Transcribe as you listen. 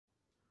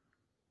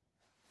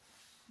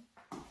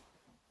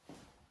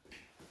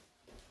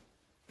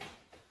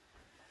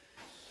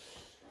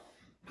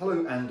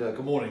Hello and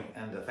good morning,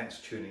 and thanks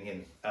for tuning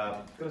in.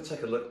 I'm going to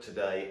take a look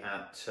today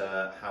at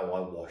how I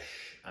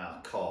wash our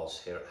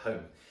cars here at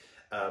home.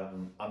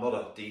 I'm not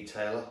a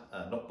detailer,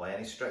 not by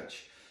any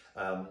stretch,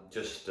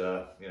 just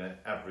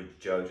average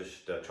Joe,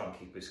 just try and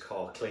keep his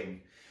car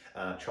clean,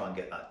 try and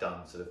get that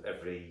done sort of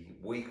every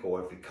week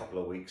or every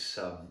couple of weeks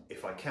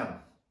if I can.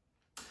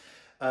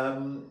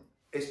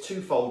 It's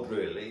twofold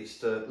really. It's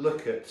to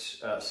look at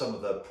some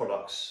of the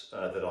products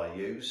that I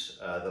use,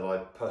 that I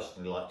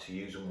personally like to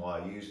use and why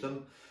I use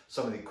them,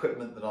 some of the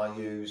equipment that I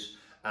use,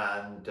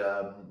 and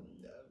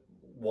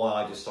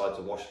why I decide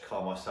to wash the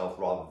car myself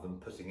rather than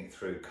putting it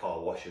through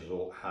car washers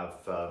or have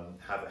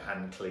it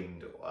hand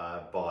cleaned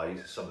by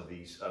some of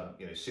these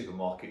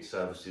supermarket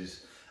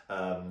services,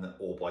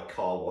 or by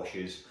car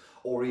washes,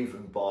 or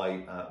even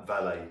by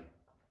valet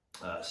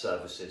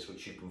services,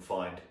 which you can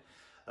find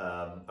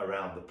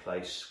around the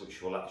place,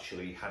 which will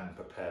actually hand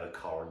prepare the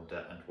car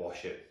and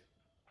wash it.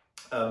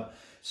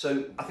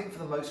 So I think for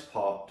the most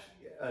part,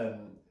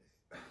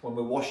 when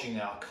we're washing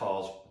our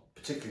cars,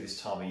 particularly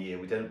this time of year,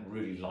 we don't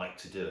really like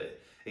to do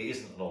it. It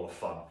isn't a lot of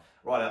fun.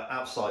 Right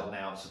outside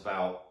now, it's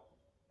about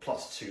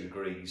 +2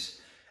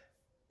 degrees,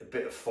 a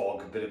bit of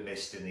fog, a bit of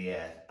mist in the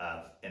air,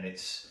 and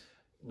it's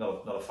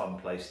not a fun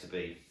place to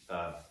be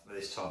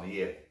this time of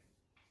year.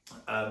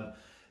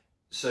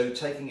 So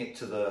taking it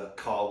to the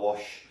car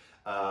wash,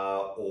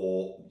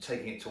 or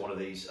taking it to one of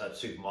these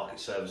supermarket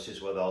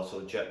services where they'll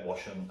sort of jet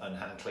wash and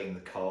hand clean the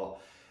car.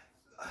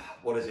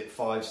 What is it,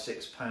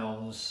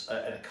 £5–6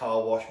 in a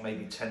car wash,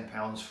 maybe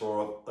 £10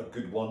 for a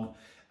good one.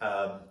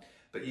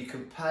 But you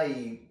can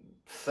pay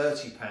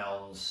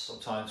 £30,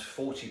 sometimes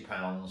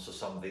 £40 for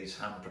some of these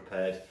hand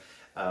prepared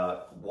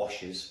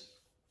washes,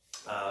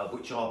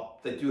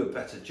 they do a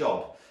better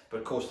job. But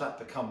of course that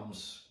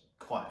becomes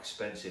quite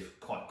expensive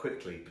quite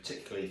quickly,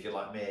 particularly if you're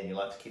like me and you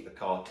like to keep the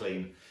car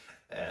clean.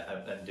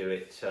 And do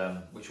it,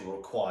 which will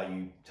require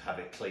you to have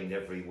it cleaned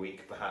every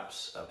week,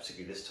 perhaps,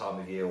 particularly this time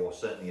of year, or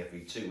certainly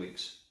every 2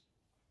 weeks.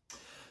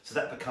 So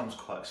that becomes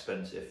quite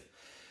expensive.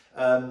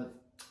 The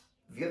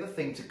other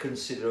thing to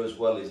consider as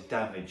well is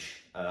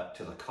damage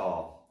to the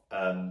car.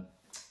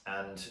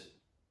 And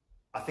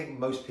I think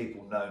most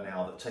people know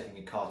now that taking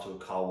your car to a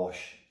car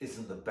wash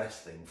isn't the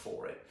best thing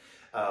for it.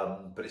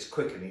 But it's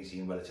quick and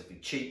easy and relatively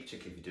cheap,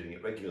 particularly if you're doing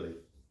it regularly.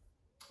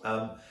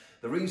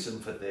 The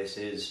reason for this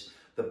is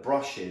the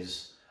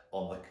brushes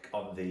on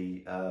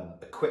the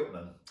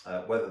equipment,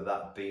 whether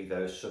that be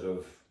those sort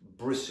of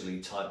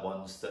bristly type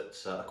ones that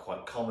are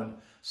quite common.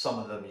 Some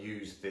of them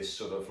use this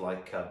sort of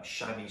like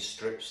chamois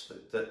strips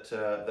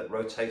that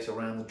rotate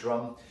around the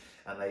drum,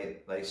 and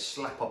they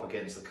slap up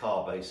against the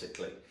car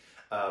basically,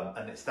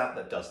 and it's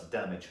that does the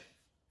damage.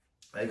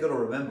 Now you've got to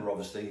remember,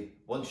 obviously,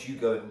 once you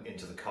go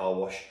into the car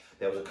wash,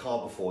 there was a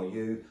car before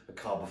you, a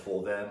car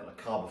before them, and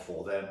a car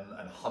before them,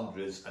 and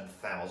hundreds and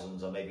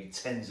thousands, or maybe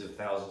tens of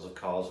thousands of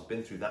cars have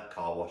been through that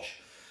car wash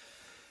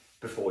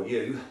before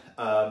you,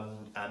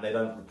 and they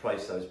don't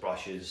replace those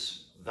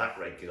brushes that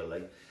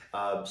regularly,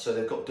 so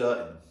they've got dirt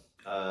in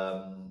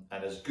them,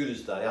 and as good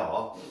as they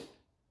are,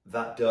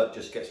 that dirt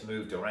just gets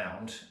moved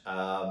around.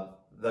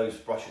 Those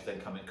brushes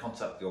then come in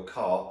contact with your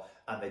car,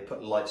 and they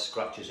put light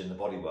scratches in the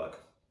bodywork,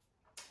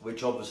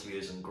 which obviously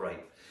isn't great.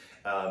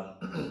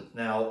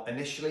 Now,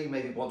 initially,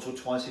 maybe once or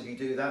twice if you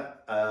do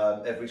that,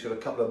 every sort of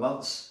couple of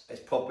months,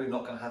 it's probably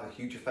not going to have a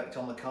huge effect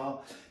on the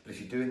car. But if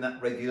you're doing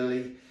that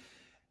regularly,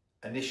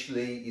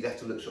 initially you'd have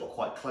to look sort of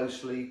quite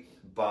closely,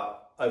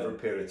 but over a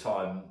period of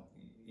time,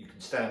 you can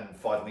stand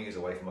 5 meters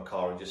away from a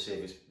car and just see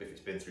if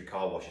it's been through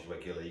car washes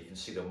regularly. You can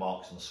see the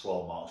marks and the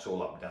swirl marks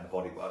all up and down the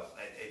bodywork.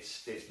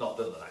 It's not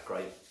done that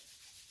great.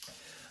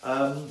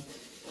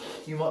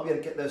 You might be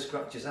able to get those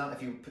scratches out.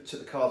 If you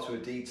took the car to a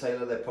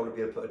detailer, they'll probably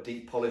be able to put a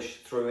deep polish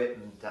through it,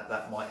 and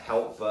that might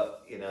help,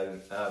 but you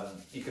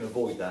can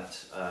avoid that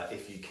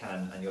if you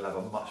can, and you'll have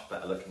a much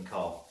better looking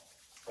car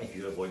if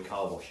you avoid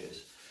car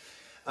washes.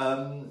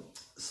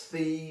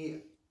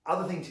 The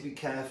other thing to be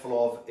careful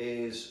of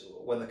is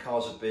when the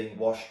cars are being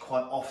washed,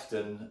 quite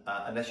often,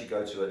 unless you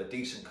go to a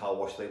decent car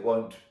wash, they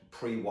won't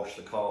pre-wash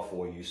the car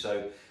for you.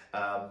 So,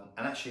 and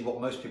actually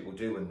what most people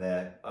do when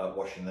they're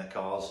washing their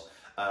cars,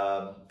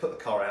 put the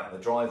car out in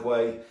the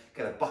driveway,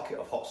 get a bucket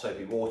of hot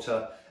soapy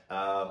water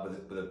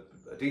with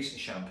a decent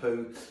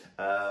shampoo,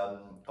 a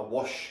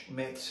wash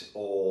mitt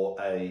or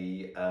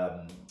a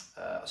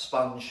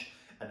sponge,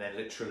 and then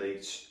literally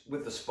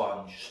with the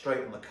sponge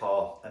straight on the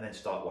car and then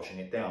start washing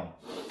it down.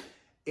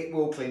 It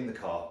will clean the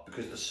car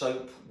because the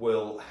soap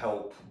will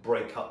help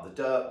break up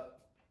the dirt,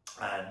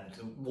 and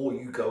the more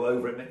you go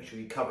over it, making sure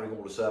you're covering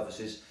all the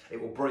surfaces, it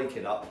will break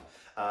it up,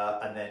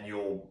 and then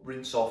you'll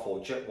rinse off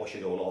or jet wash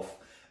it all off,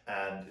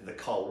 and the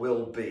car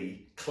will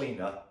be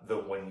cleaner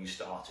than when you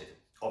started,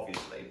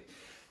 obviously.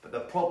 But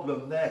the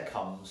problem there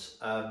comes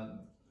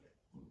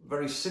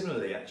very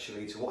similarly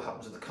actually to what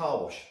happens at the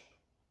car wash.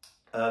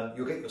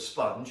 You'll get your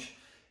sponge,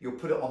 you'll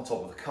put it on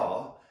top of the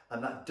car,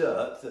 and that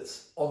dirt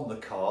that's on the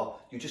car,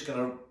 you're just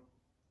going to,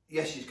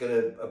 yes, it's going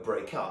to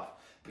break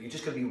up, but you're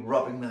just going to be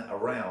rubbing that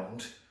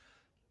around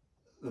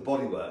the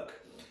bodywork.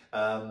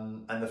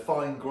 and the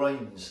fine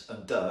grains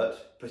and dirt,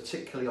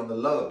 particularly on the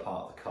lower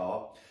part of the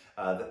car,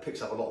 that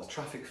picks up a lot of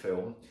traffic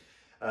film,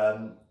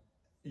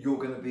 you're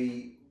going to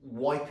be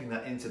wiping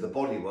that into the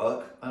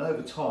bodywork, and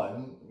over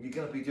time you're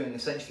going to be doing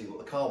essentially what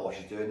the car wash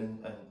is doing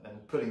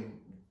and putting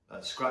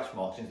scratch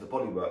marks into the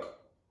bodywork.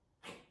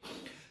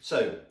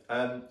 So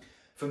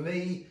for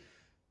me,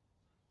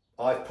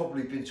 I've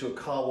probably been to a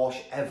car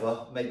wash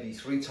ever maybe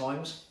 3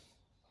 times,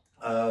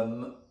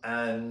 so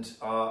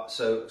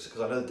because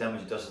I know the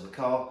damage it does to the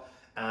car,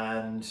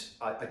 and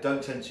I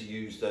don't tend to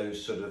use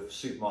those sort of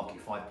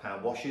supermarket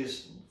 £5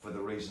 washes for the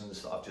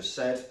reasons that I've just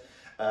said.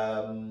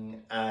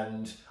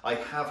 And I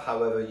have,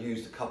 however,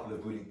 used a couple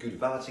of really good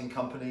valeting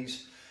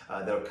companies.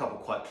 There are a couple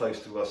quite close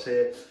to us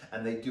here,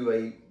 and they do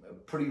a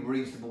pretty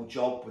reasonable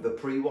job with a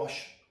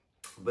pre-wash,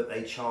 but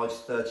they charge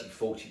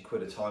 30–40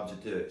 quid a time to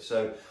do it.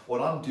 So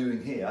what I'm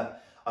doing here,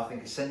 I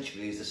think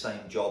essentially is the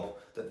same job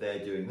that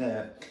they're doing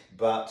there,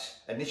 but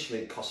initially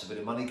it costs a bit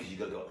of money because you've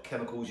got to get the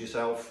chemicals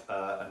yourself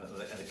and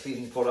the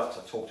cleaning products.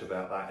 I talked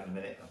about that in a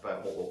minute,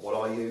 about what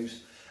I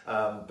use.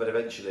 But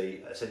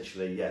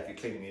essentially, yeah, if you're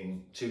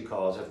cleaning 2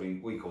 cars every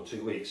week or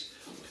 2 weeks,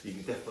 you're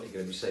definitely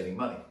going to be saving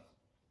money.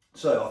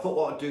 So I thought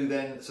what I'd do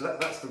then, so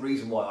that's the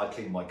reason why I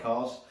clean my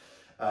cars.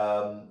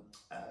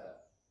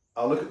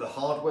 I'll look at the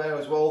hardware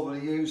as well that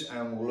I use,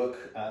 and we'll look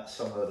at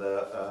some of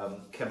the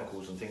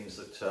chemicals and things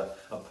that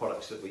and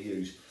products that we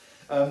use.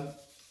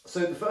 So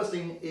the first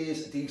thing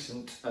is a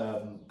decent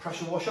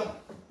pressure washer.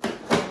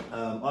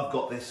 I've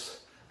got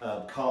this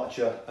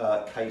Karcher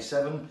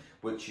K7,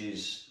 which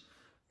is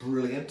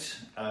brilliant.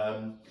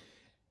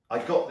 I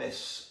got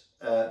this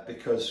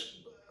because,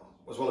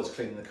 as well as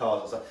cleaning the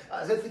cars and stuff,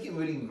 I don't think it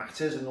really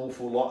matters an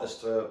awful lot as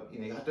to, I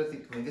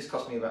mean, this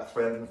cost me about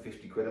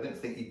 350 quid. I don't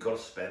think you've got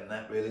to spend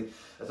that really.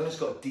 As long as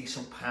it's got a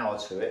decent power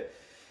to it,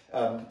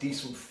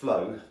 decent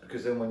flow,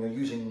 because then when you're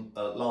using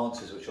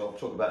Lancers, which I'll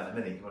talk about in a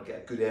minute, you want to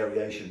get a good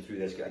aeration through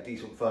there to get a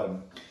decent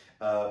foam.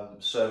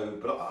 But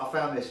I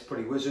found this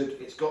pretty wizard.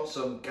 It's got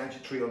some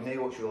gadgetry on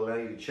here which will allow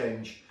you to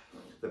change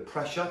the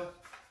pressure,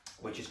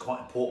 which is quite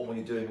important when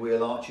you're doing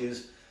wheel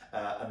arches,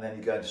 and then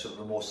you go into sort of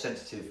the more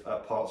sensitive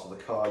parts of the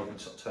car. You can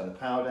sort of turn the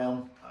power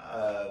down,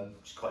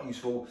 which is quite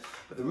useful.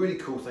 But the really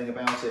cool thing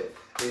about it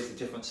is the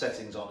different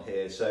settings on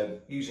here. So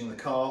using the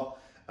car,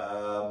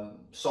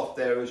 soft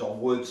areas on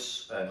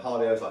woods and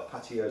hard areas like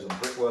patios and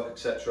brickwork,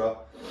 etc.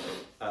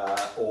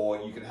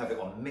 Or you can have it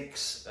on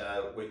mix,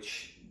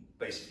 which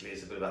basically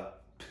is a bit of a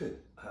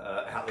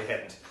out the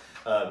end,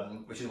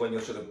 which is when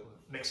you're sort of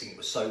mixing it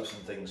with soaps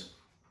and things.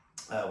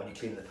 When you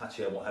clean the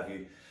patio and what have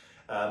you.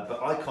 But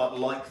I quite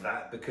like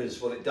that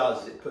because what it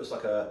does is it puts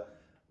like a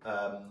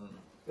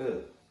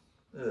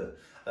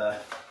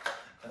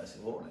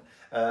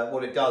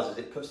what it does is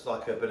it puts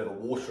like a bit of a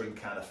watering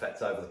can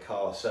effect over the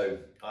car. So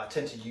I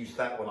tend to use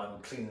that when I'm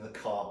cleaning the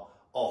car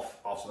off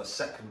after the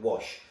second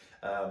wash,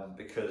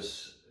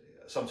 because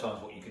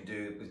sometimes what you can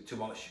do with too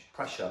much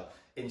pressure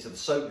into the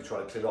soap you try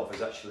to clean off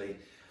is actually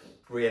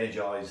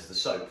re-energise the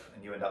soap,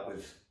 and you end up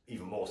with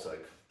even more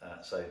soap.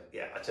 So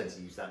yeah, I tend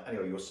to use that.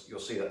 Anyway, you'll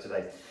see that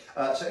today.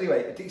 So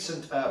anyway, a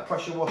decent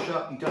pressure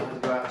washer. You don't have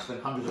to go out and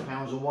spend hundreds of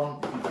pounds on one.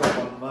 If you've got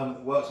one at the moment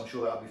that works, I'm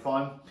sure that'll be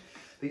fine.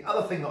 The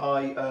other thing that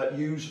I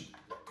use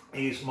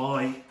is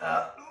my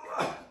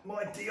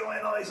my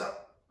deionizer,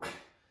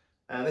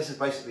 and this is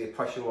basically a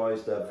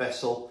pressurized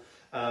vessel,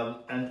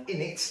 and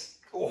in it,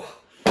 I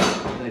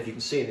don't know if you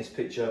can see in this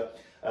picture,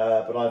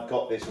 but I've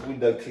got this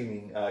window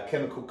cleaning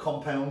chemical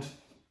compound,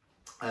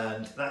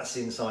 and that's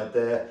inside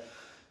there.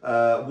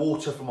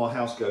 Water from my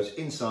house goes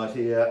inside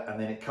here, and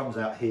then it comes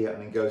out here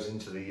and then goes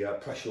into the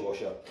pressure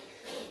washer.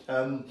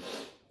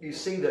 You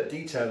see that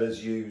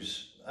detailers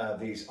use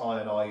these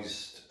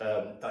ionized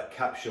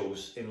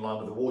capsules in line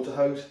with the water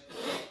hose,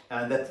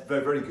 and they're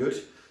very, very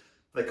good.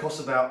 They cost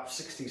about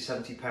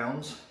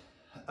 £60–70,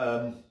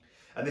 and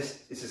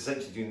this is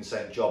essentially doing the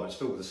same job. It's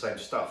filled with the same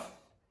stuff.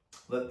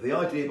 But the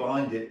idea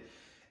behind it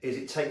is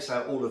it takes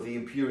out all of the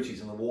impurities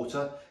in the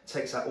water,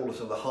 takes out all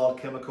of the hard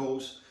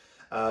chemicals.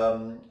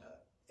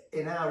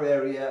 In our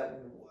area,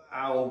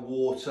 our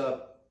water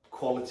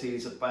quality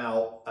is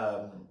about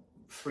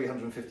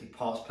 350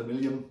 parts per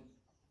million,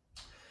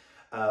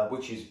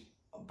 which is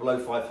below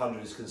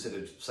 500 is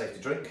considered safe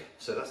to drink,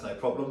 so that's no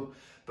problem.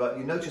 But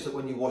you notice that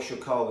when you wash your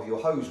car with your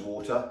hose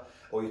water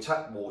or your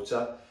tap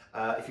water,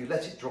 if you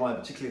let it dry,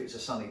 particularly if it's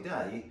a sunny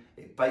day,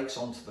 it bakes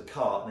onto the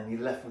car, and then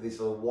you're left with this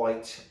little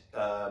white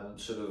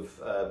sort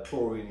of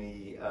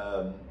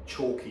chlorine-y,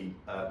 chalky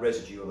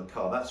residue on the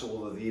car. That's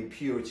all of the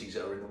impurities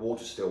that are in the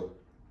water still.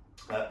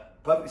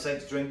 Perfectly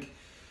safe to drink,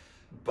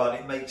 but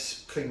it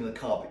makes cleaning the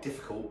car a bit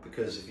difficult,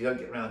 because if you don't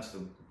get around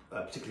to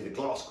particularly the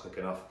glass quick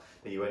enough,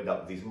 then you end up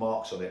with these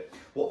marks on it.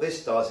 What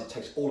this does, it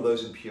takes all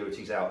those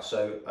impurities out.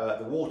 So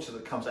the water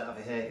that comes out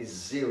of here is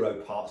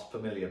 0 parts per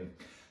million.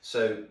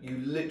 So you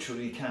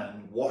literally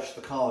can wash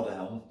the car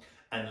down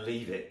and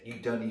leave it. You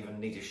don't even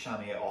need to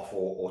chamois it off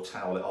or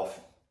towel it off.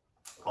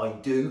 I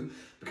do,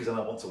 because then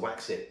I want to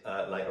wax it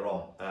later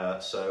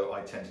on, so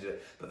I tend to do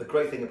it. But the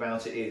great thing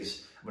about it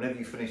is, whenever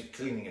you finish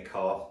cleaning a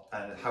car,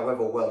 and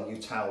however well you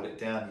toweled it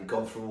down, you've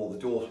gone through all the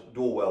door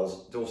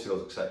wells, door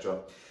seals, etc.,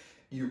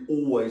 you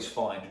always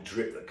find a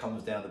drip that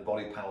comes down the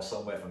body panel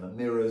somewhere from the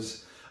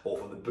mirrors, or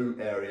from the boot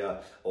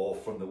area, or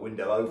from the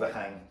window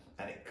overhang,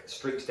 and it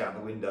streaks down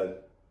the window.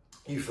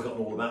 You've forgotten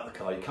all about the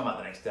car. You come out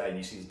the next day and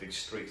you see these big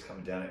streaks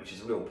coming down it, which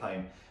is a real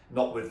pain.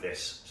 Not with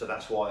this, so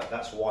that's why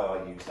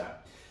I use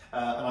that.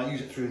 And I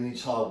use it through the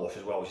tile wash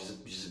as well, which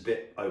is a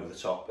bit over the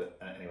top, but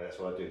anyway, that's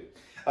what I do.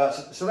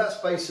 So that's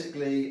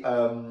basically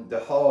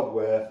the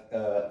hardware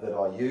that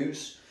I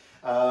use.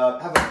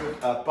 Have a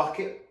good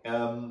bucket.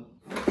 I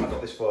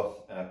got this for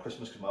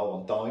Christmas because my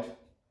old one died.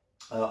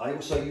 I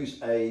also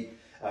use a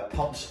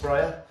pump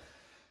sprayer.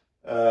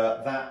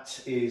 That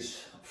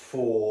is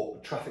for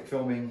traffic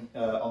filming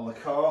on the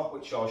car,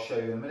 which I'll show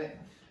you in a minute.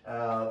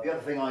 The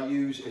other thing I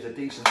use is a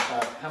decent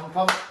hand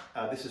pump.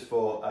 This is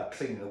for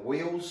cleaning the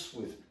wheels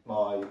with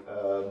my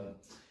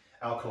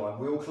alkaline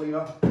wheel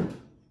cleaner.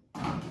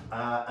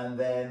 And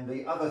then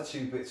the other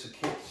two bits of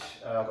kit,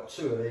 I've got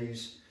two of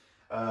these.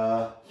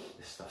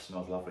 This stuff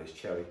smells lovely, it's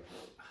cherry,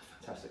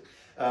 fantastic.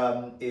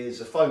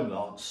 Is a foam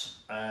lance,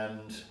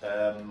 and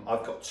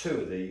I've got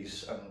two of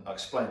these, and I'll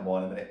explain why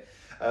in a minute.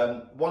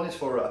 One is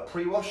for a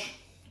pre-wash,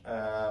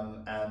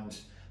 and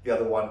the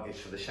other one is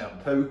for the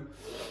shampoo,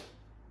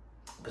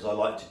 because I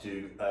like to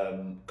do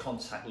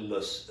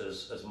contactless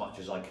as much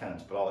as I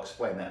can, but I'll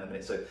explain that in a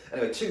minute. So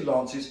anyway, two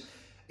lances.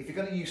 If you're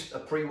going to use a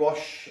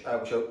pre-wash,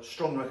 which I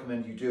strongly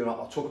recommend you do, and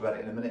I'll talk about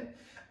it in a minute,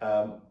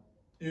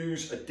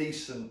 use a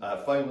decent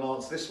foam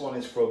lance. This one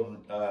is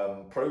from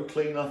Pro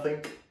Clean, I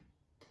think.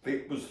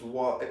 It was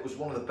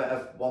one of the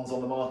better ones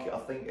on the market, I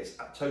think. It's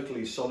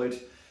totally solid.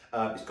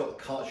 It's got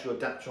the cartridge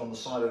adapter on the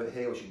side of it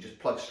here, which you can just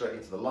plug straight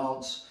into the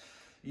lance.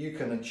 You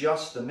can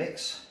adjust the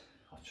mix.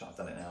 I've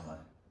done it now, man.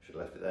 Should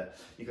have left it there.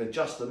 You can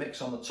adjust the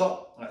mix on the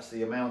top. That's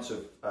the amount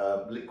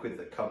of liquid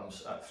that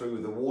comes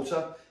through the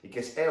water. It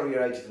gets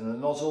aerated in the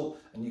nozzle,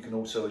 and you can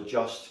also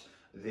adjust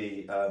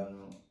the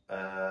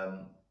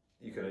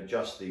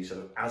sort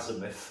of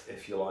azimuth,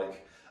 if you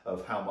like,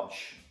 of how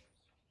much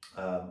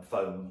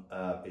foam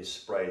is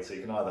sprayed. So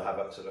you can either have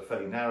a sort of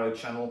fairly narrow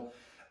channel,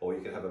 or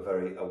you can have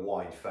a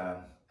wide fan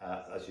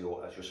as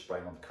you're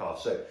spraying on the car.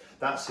 So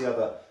that's the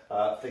other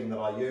thing that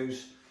I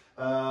use.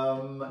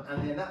 And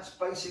then that's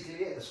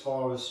basically it as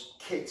far as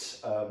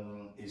kit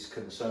is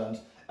concerned.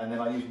 And then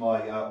I use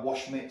my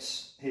wash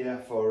mitts here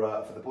for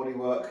the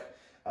bodywork.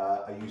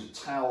 I use a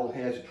towel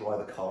here to dry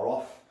the car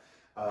off.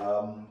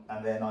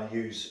 And then I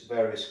use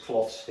various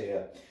cloths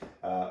here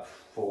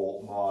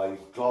for my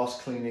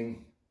glass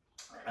cleaning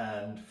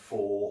and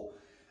for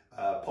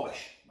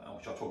polish,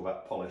 which I'll talk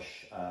about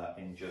polish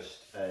in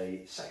just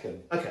a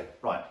second. Okay,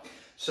 right.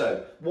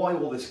 So why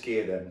all this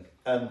gear then?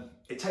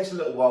 It takes a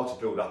little while to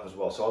build up as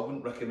well, so I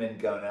wouldn't recommend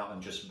going out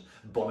and just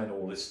buying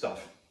all this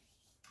stuff,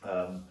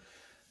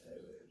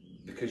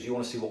 because you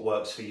want to see what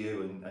works for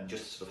you and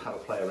just sort of have a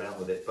play around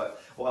with it.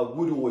 But what I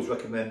would always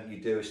recommend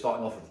you do is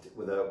starting off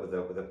with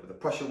a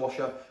pressure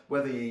washer.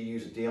 Whether you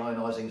use a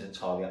deionizing is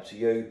entirely up to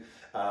you,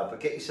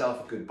 but get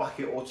yourself a good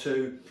bucket or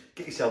two,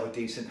 get yourself a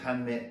decent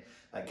hand mitt,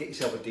 get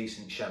yourself a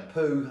decent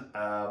shampoo,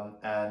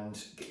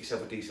 and get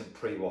yourself a decent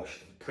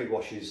pre-wash.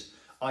 Pre-wash is,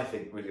 I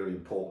think, really, really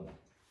important.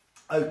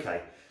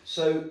 Okay,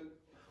 so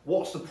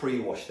what's the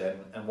pre-wash then,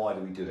 and why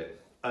do we do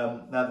it?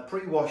 Now, the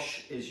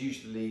pre-wash is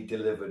usually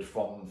delivered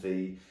from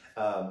the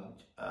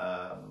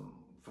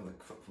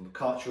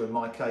cartridge, in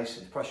my case,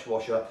 the pressure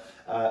washer,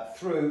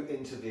 through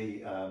into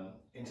the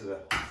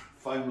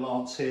foam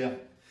lance here.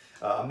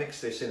 I mix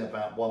this in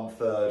about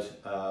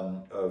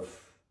 1/3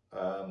 of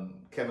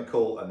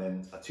chemical and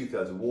then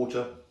 2/3 of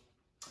water.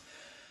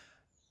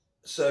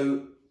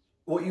 So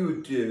what you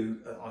would do,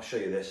 I'll show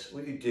you this,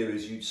 what you do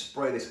is you'd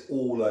spray this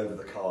all over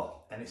the car,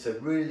 and it's a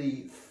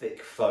really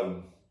thick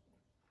foam.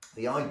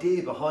 The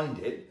idea behind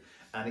it,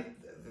 and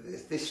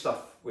this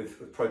stuff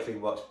with Pro Clean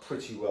works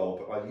pretty well,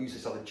 but I use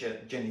this other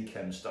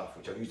Genichem stuff,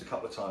 which I've used a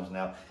couple of times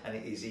now, and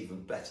it is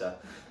even better.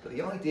 But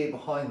the idea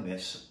behind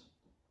this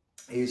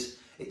is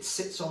it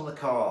sits on the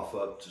car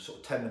for sort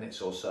of 10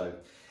 minutes or so,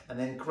 and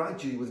then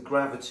gradually with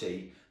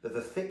gravity, that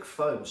the thick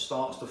foam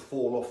starts to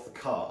fall off the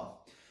car.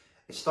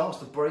 It starts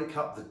to break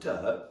up the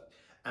dirt,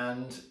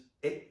 and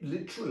it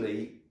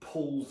literally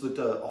pulls the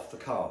dirt off the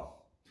car.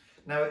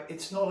 Now,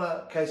 it's not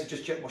a case of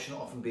just jet washing it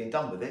off and being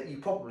done with it. You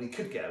probably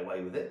could get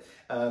away with it,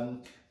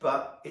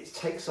 but it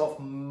takes off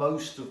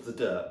most of the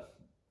dirt,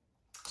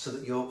 so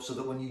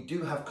that when you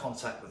do have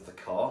contact with the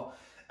car,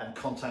 and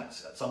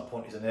contact at some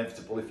point is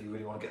inevitable if you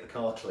really want to get the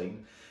car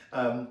clean,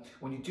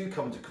 when you do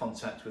come into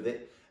contact with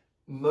it,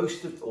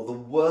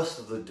 the worst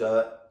of the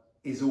dirt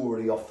is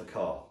already off the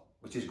car,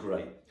 which is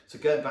great. So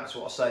going back to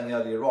what I was saying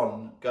earlier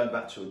on, going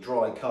back to a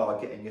dry car,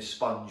 getting your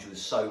sponge with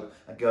soap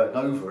and going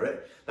over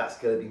it, that's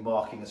going to be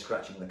marking and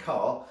scratching the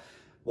car.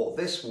 What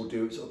this will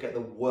do is it'll get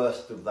the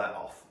worst of that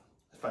off.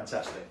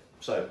 Fantastic.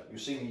 So you'll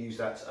see me use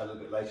that a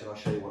little bit later, and I'll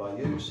show you what I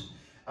use.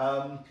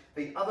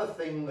 The other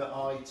thing that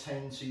I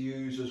tend to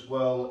use as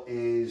well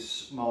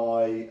is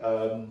my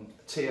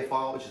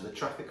TFR, which is a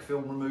traffic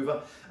film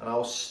remover, and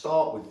I'll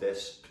start with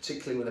this,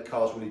 particularly when the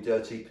car's really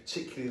dirty,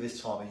 particularly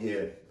this time of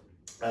year.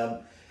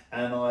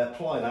 And I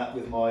apply that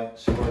with my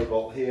spray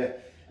bottle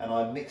here, and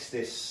I mix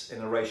this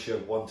in a ratio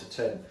of 1 to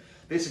 10.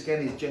 This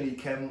again is Jenny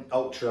Chem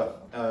Ultra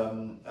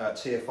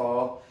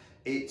TFR.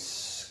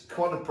 It's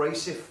quite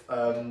abrasive,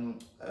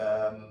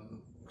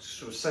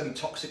 sort of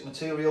semi-toxic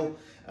material,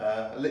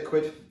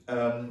 liquid,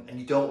 and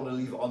you don't want to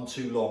leave it on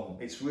too long.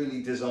 It's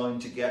really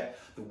designed to get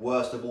the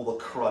worst of all the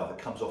crud that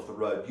comes off the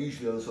road,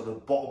 usually on the sort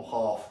of bottom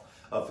half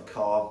of the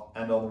car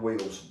and on the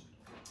wheels.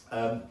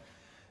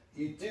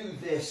 You do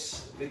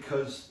this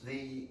because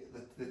the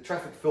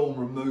traffic film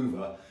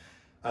remover,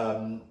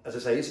 as I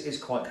say, is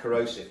quite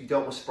corrosive. You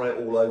don't want to spray it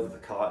all over the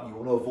car. You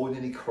want to avoid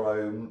any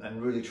chrome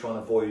and really try and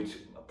avoid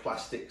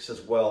plastics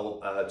as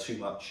well too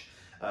much,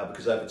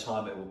 because over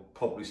time it will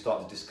probably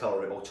start to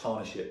discolour it or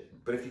tarnish it.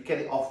 But if you get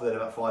it off within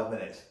about 5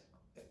 minutes,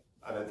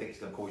 I don't think it's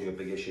going to cause you a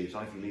big issue. It's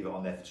only if you leave it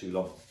on there for too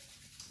long.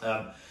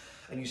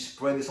 And you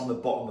spray this on the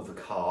bottom of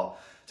the car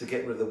to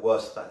get rid of the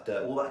worst of that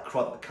dirt, all that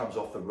crud that comes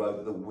off the road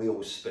that the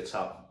wheels spit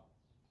up,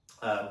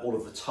 all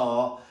of the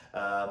tar,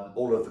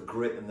 all of the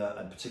grit,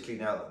 and particularly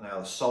now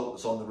the salt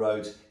that's on the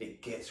roads,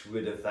 it gets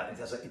rid of that.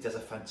 It does a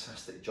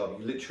fantastic job.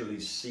 You literally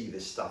see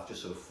this stuff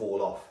just sort of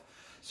fall off.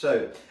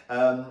 So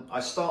I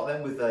start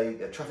then with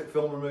a traffic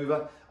film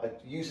remover. I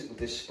use it with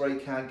this spray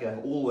can going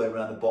all the way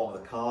around the bottom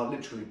of the car,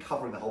 literally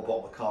covering the whole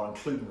bottom of the car,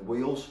 including the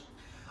wheels.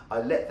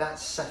 I let that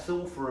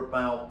settle for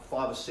about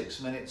 5 or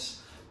 6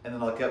 minutes, and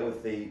then I go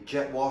with the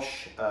jet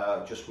wash,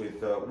 just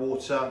with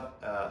water,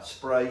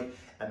 spray,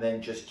 and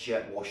then just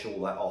jet wash all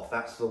that off.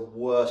 That's the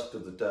worst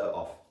of the dirt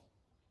off.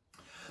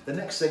 The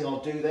next thing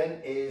I'll do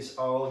then is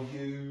I'll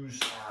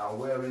use,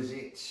 where is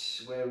it?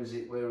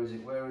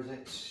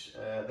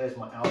 There's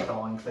my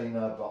alkaline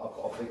cleaner, but I've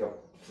got a bigger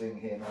thing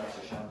here now. It's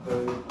a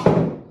shampoo,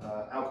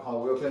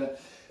 alcohol wheel cleaner.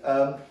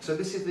 So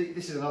this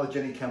is another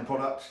Jenny Chem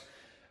product.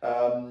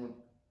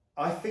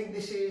 I think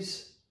this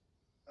is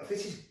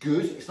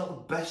good. It's not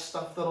the best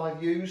stuff that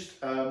I've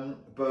used,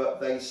 but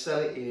they sell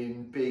it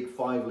in big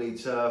 5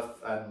 litre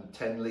and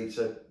 10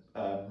 litre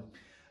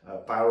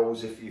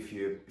barrels if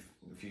you're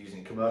using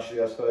it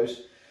commercially, I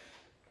suppose.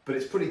 But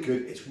it's pretty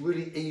good. It's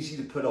really easy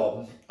to put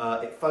on.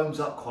 It foams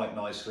up quite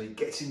nicely,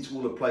 gets into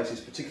all the places,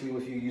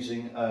 particularly if you're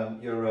using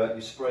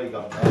your spray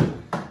gun there.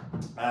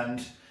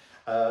 And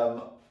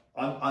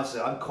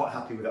I'm quite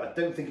happy with it. I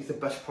don't think it's the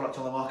best product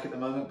on the market at the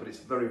moment, but it's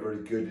very,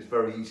 very good. It's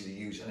very easy to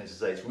use, and as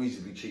I say, it's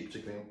reasonably cheap,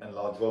 particularly in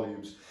large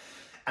volumes.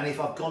 And if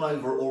I've gone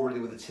over it already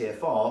with the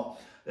TFR,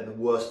 then the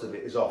worst of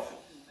it is off.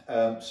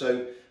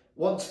 So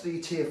once the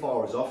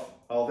TFR is off,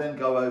 I'll then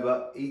go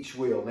over each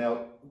wheel.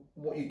 Now,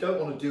 what you don't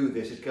want to do with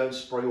this is go and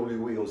spray all your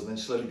wheels and then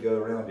slowly go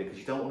around it, because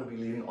you don't want to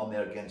be leaving it on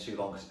there again too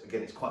long, because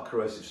again, it's quite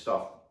corrosive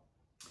stuff.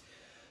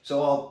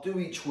 So I'll do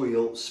each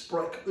wheel,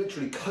 spray,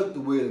 literally coat the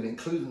wheel in,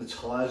 including the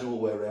tyres all the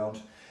way around,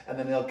 and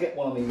then I'll get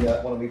one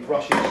of my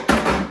brushes.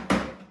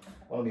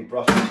 One of my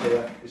brushes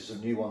here. This is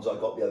some new ones I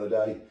got the other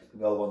day.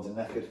 The other ones are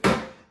knackered.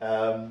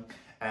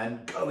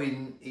 And go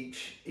in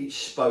each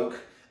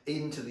spoke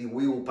into the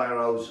wheel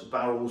barrels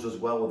as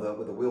well,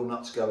 with the wheel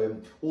nuts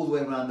going all the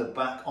way around the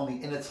back, on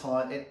the inner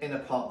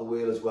part of the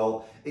wheel as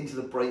well, into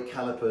the brake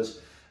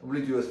calipers, and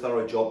really do a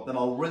thorough job. Then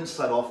I'll rinse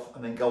that off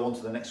and then go on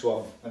to the next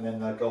one, and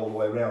then go all the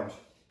way around.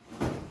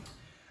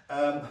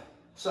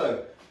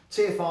 So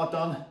TFR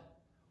done,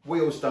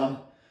 wheels done.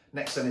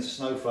 Next then is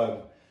snow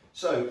foam.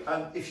 So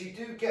if you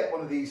do get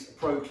one of these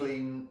Pro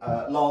Clean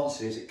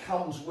Lances, it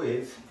comes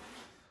with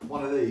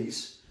one of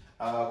these.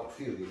 I've got a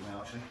few of these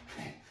now actually.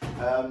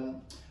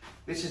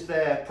 This is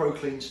their Pro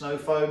Clean Snow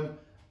Foam,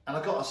 and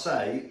I've got to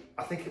say,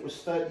 I think it was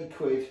 30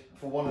 quid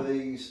for one of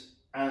these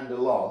and a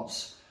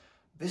Lance.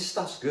 This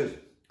stuff's good.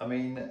 I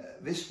mean,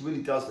 this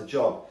really does the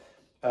job.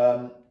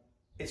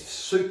 It's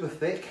super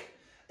thick.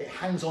 It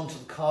hangs onto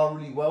the car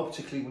really well,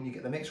 particularly when you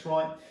get the mix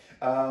right.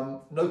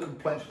 No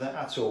complaints with that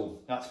at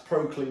all. That's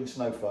Pro Clean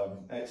Snow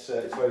Foam. It's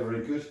very,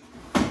 very good.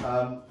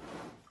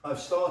 I've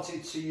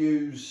started to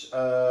use,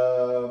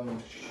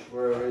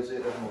 where is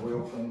it? There's my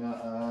wheel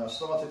cleaner.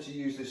 Started to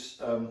use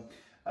this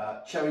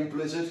Cherry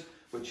Blizzard,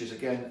 which is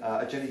again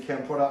a Jenny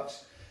Chem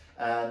product.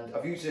 And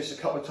I've used this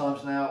a couple of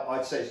times now.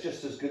 I'd say it's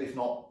just as good, if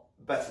not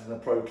better, than the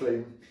Pro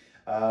Clean.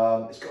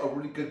 It's got a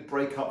really good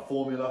break-up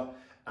formula.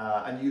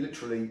 And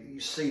you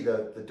see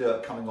the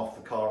dirt coming off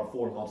the car and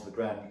falling onto the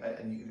ground,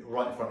 and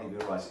right in front of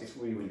your eyes. It's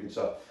really, really good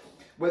stuff.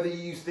 Whether you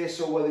use this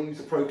or whether you use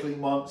the Pro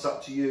Clean one, it's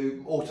up to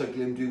you. Auto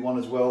Glim do one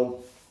as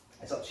well.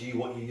 It's up to you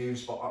what you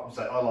use, but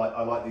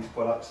I like these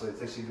products.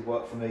 They seem to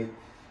work for me.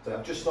 So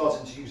I'm just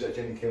starting to use that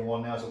Jenny Chem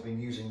one now, as I've been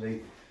using the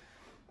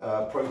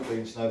Pro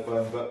Clean Snow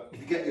Foam. But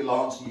if you get your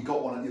Lance and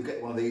you'll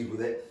get one of these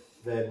with it,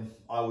 then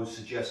I would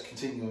suggest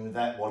continuing with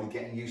that while you're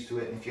getting used to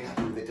it. And if you're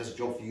happy with it, does a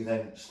job for you,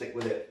 then stick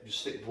with it.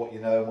 Just stick with what you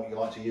know and what you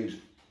like to use.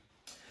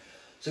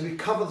 So we've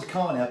covered the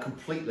car now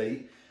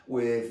completely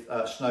with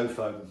snow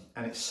foam,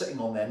 and it's sitting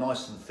on there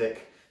nice and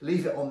thick.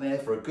 leave it on there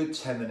for a good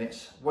 10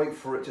 minutes, wait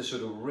for it to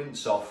sort of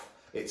rinse off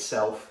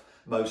itself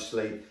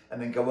mostly,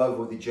 and then go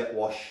over with the jet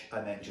wash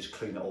and then just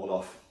clean it all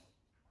off.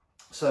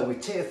 So we've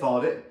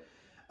TFR'd it,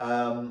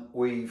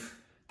 we've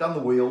done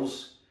the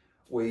wheels,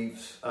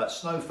 we've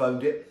snow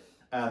foamed it,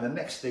 and the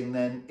next thing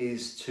then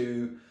is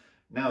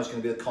now it's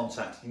going to be the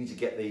contact. You need to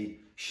get the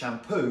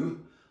shampoo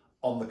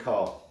on the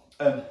car.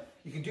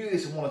 You can do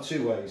this in one or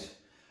two ways.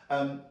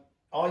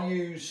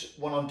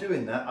 When I'm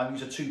doing that, I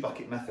use a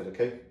 2-bucket method,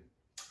 okay?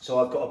 So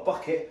I've got a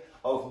bucket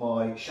of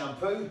my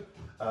shampoo,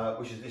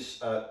 which is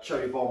this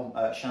Cherry Bomb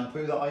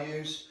shampoo that I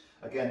use.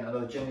 Again,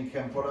 another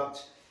Genuchem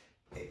product.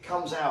 It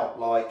comes out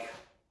like,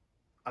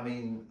 I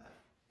mean,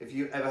 if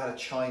you ever had a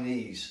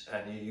Chinese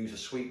and you use a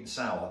sweet and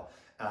sour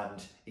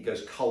and it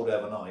goes cold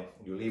overnight,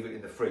 and you leave it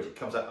in the fridge, it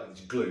comes out like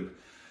it's glue.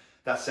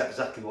 That's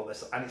exactly what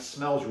this, and it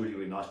smells really,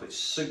 really nice, but it's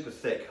super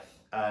thick.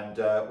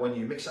 And when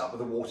you mix it up with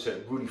the water,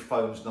 it really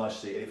foams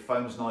nicely. It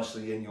foams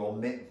nicely in your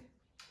mitt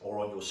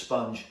or on your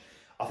sponge.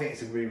 I think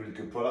it's a really, really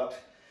good product.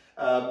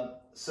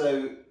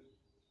 So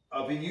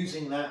I've been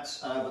using that,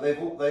 but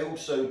they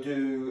also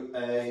do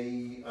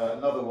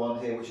another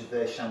one here, which is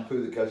their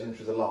shampoo that goes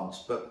into the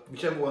lance. But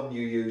whichever one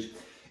you use,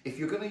 if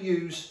you're going to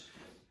use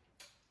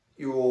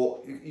you're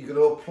going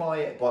to apply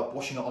it by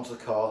washing it onto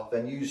the car,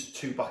 then use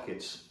 2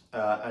 buckets.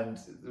 And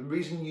the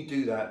reason you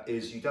do that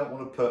is you don't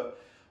want to put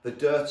the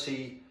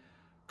dirty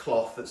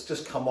cloth that's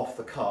just come off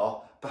the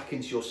car back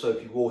into your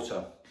soapy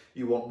water.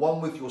 You want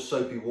one with your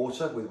soapy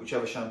water, with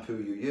whichever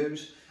shampoo you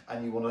use,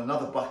 and you want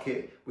another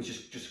bucket which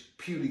is just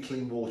purely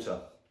clean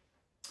water.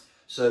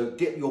 So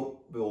dip your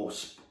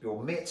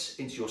mitt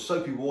into your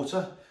soapy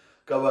water,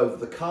 go over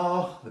the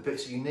car, the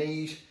bits that you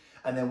need,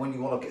 and then when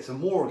you want to get some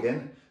more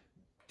again,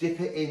 dip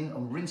it in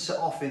and rinse it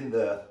off in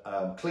the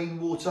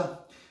clean water,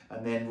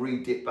 and then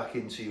re-dip back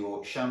into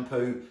your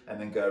shampoo and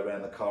then go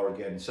around the car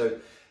again. So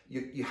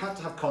you have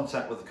to have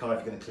contact with the car if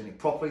you're going to clean it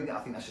properly.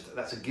 I think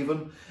that's a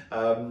given.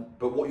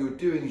 But what you're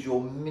doing is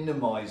you're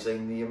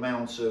minimising the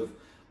amount of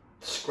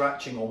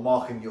scratching or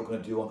marking you're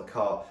going to do on the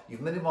car.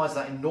 You've minimised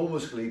that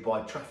enormously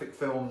by traffic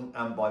film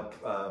and by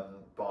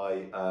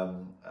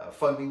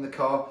foaming the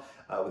car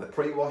with a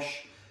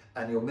pre-wash,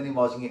 and you're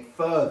minimising it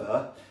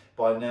further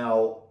by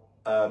now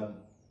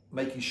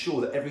making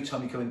sure that every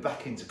time you're coming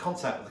back into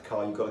contact with the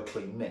car, you've got a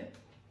clean mitt.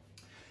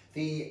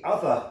 The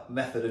other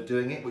method of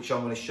doing it, which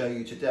I'm going to show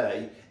you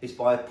today, is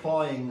by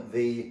applying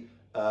the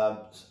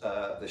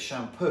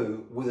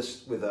shampoo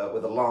with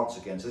a lance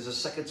again. So this is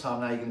the second time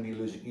now you're going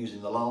to be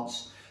using the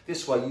lance.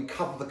 This way you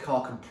cover the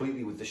car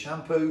completely with the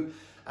shampoo,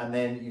 and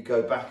then you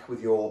go back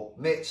with your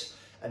mitt,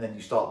 and then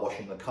you start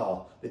washing the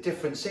car. The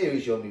difference here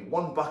is you'll need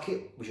 1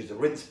 bucket, which is a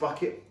rinse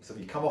bucket. So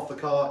you come off the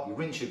car, you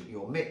rinse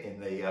your mitt in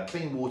the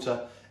clean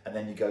water, and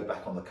then you go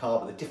back on the car.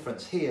 But the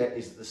difference here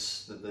is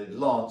that the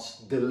lance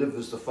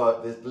delivers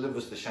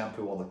the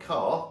shampoo on the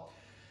car,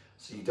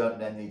 so you don't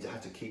then need to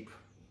have to get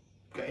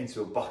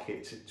into a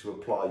bucket to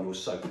apply your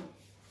soap.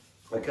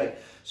 Okay,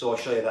 so I'll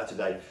show you that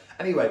today.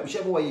 Anyway,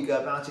 whichever way you go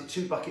about it,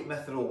 2-bucket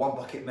method or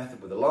 1-bucket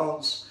method with a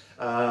lance,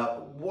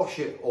 wash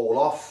it all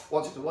off.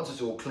 Once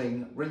it's all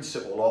clean, rinse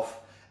it all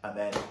off, and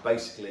then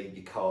basically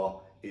your car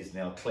is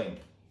now clean,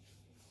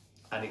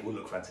 and it will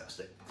look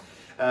fantastic.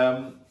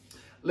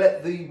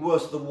 Let the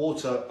worst of the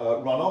water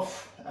run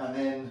off, and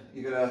then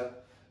you're gonna,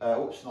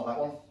 oops, not that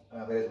one,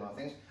 there's my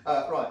things.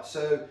 Right,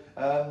 so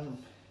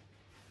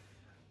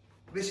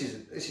this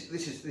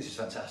is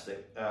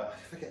fantastic. I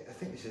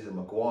think this is a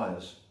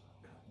Maguire's.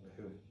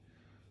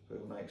 Who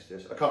makes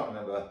this? I can't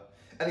remember.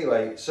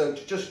 Anyway, so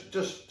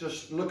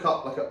just look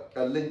up like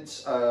a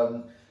lint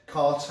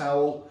car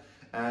towel,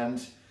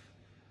 and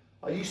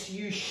I used to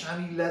use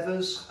chamois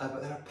leathers,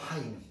 but they're a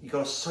pain. You've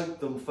got to soak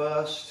them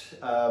first,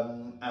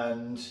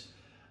 and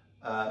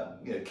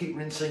you know, keep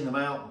rinsing them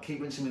out and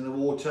keep rinsing them in the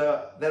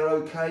water. They're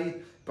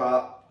okay,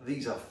 but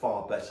these are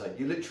far better.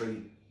 You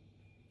literally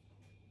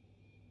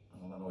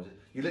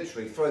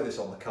throw this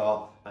on the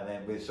car, and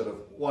then with sort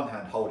of one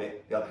hand hold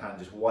it, the other hand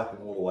just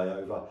wiping all the way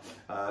over,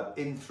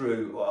 in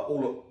through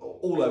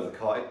all over the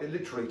car. It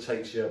literally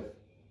takes you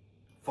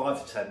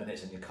 5 to 10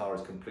 minutes, and your car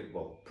is pretty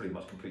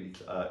much completely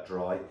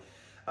dry.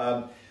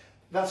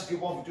 That's a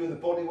good one for doing the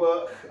body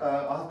work.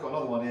 I've got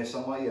another one here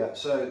somewhere, yeah.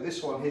 So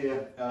this one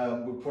here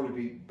would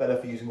probably be better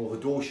for using all the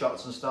door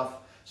shuts and stuff.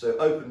 So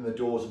opening the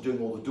doors and doing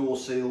all the door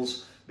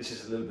seals. This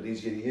is a little bit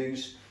easier to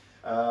use.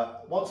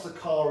 Once the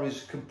car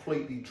is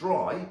completely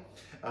dry,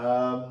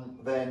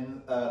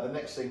 then the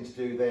next thing to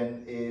do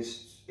then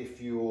is, if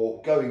you're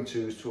going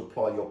to, is to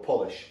apply your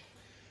polish.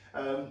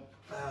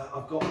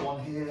 I've got one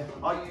here.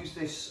 I use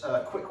this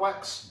Quick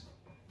Wax.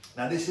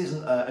 Now this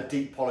isn't a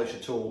deep polish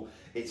at all.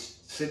 It's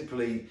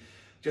simply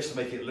just to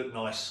make it look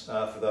nice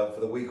for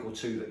the week or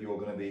two that you're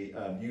going to be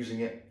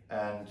using it,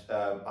 and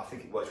I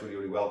think it works really,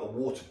 really well. The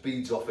water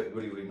beads off it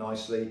really, really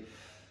nicely.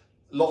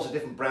 Lots of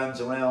different brands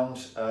around.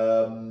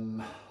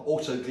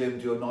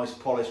 Autoglim do a nice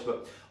polish,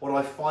 but what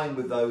I find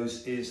with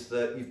those is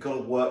that you've got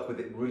to work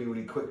with it really,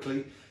 really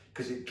quickly,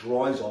 because it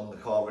dries on the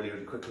car really,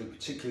 really quickly,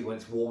 particularly when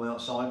it's warm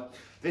outside.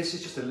 This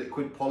is just a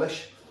liquid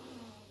polish.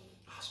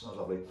 smells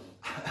lovely.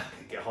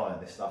 Get high on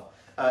this stuff.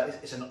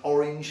 It's an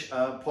orange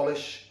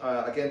polish,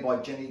 again by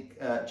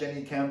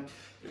Jenny Cam.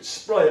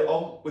 Spray it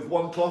on with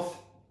one cloth,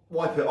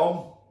 wipe it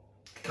on,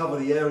 cover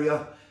the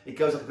area. It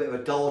goes like a bit of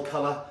a dull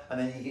colour, and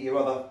then you get your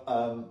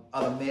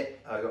other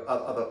mitt,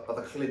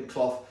 other clean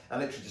cloth,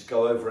 and literally just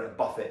go over it and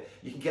buff it.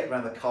 You can get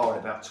around the car in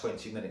about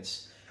 20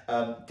 minutes.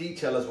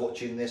 Detailers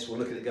watching this will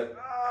look at it and go,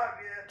 ah,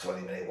 yeah,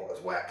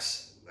 20-minute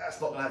wax. That's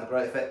not going to have a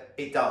great effect.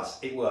 It does.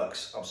 It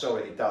works. I'm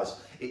sorry, it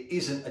does. It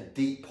isn't a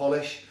deep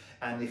polish,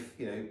 and if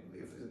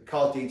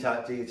car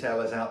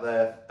detailers out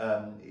there,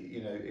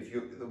 if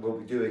you will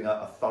be doing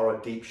a thorough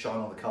deep shine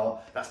on the car,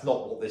 that's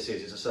not what this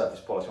is. It's a surface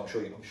polish. I'm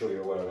sure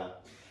you're aware of that.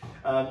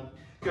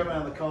 Go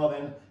around the car,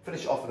 then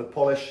finish it off with a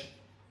polish.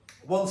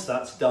 Once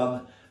that's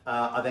done,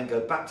 I then go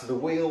back to the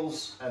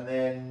wheels, and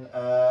then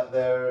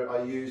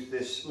I use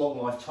this long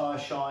life tyre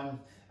shine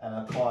and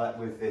apply it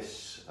with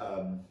this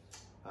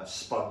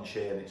sponge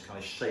here, and it's kind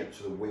of shaped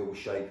to the wheel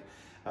shape.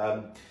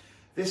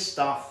 This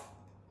stuff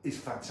is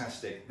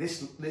fantastic.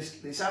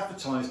 It's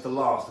advertised to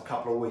last a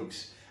couple of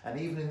weeks, and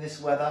even in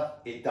this weather,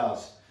 it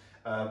does.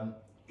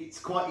 It's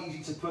quite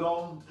easy to put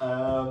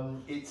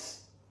on.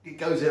 It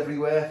goes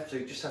everywhere, so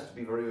you just have to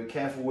be very, very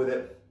careful with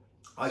it.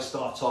 I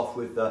start off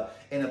with the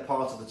inner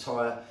part of the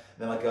tyre,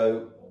 then I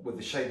go with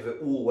the shape of it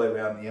all the way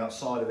around the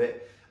outside of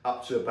it,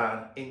 up to about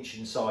an inch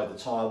inside the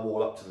tyre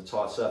wall, up to the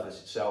tyre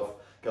surface itself,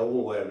 go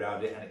all the way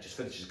around it, and it just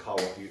finishes the car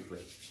off beautifully.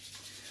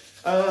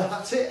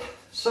 That's it.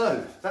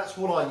 So that's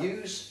what I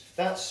use.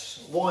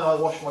 That's why I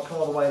wash my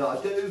car the way that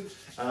I do.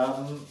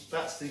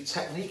 That's the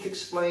technique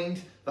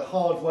explained, the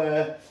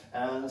hardware,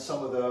 and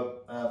some of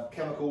the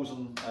chemicals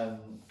and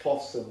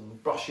cloths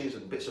and brushes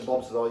and bits and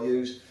bobs that I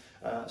use.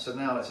 So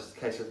now it's just a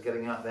case of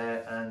getting out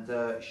there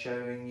and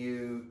showing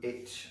you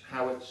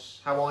how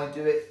I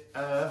do it,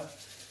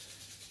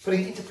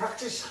 putting it into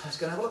practice. Let's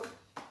go and have a look.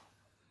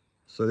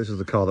 So this is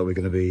the car that we're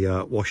going to be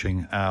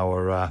washing,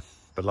 our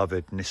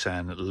beloved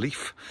Nissan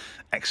Leaf.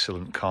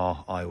 Excellent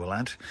car, I will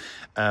add.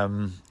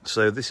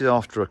 So this is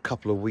after a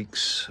couple of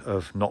weeks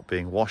of not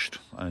being washed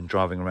and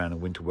driving around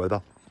in winter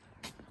weather.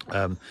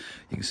 You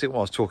can see what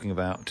I was talking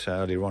about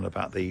earlier on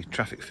about the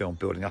traffic film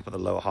building up at the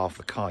lower half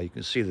of the car. You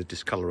can see the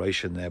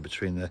discoloration there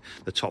between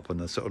the top and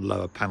the sort of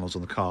lower panels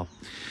on the car.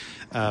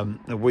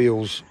 The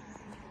wheels,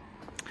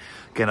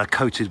 again, are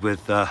coated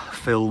with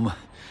film,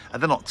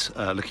 and they're not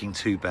looking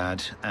too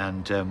bad.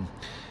 And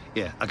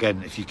yeah,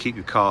 again, if you keep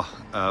your car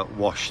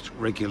washed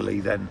regularly,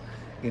 then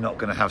you're not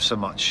going to have so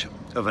much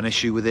of an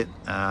issue with it.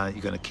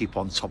 You're going to keep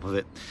on top of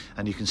it,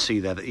 and you can see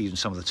there that even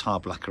some of the tyre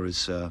blacker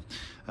is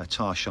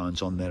tyre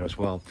shines on there as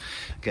well.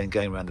 Again,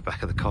 going around the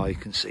back of the car, you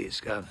can see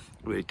it's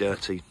really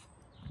dirty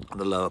on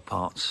the lower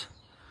parts.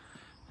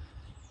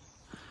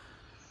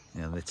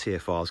 The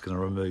TFR is going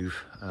to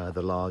remove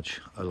a large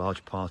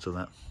part of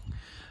that,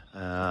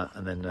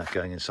 and then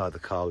going inside the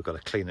car, we've got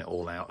to clean it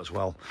all out as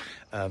well.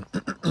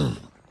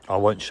 I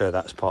won't show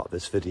that as part of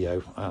this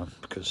video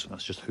because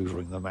that's just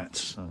hoovering the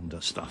mats and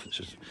stuff. It's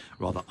just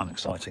rather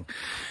unexciting.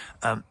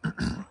 And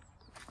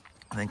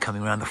then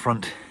coming around the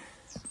front,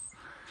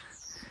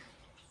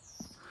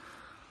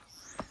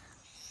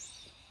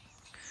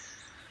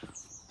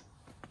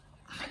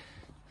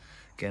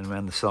 again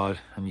around the side,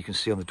 and you can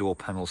see on the door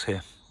panels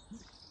here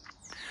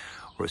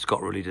where it's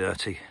got really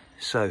dirty.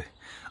 So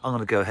I'm going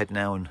to go ahead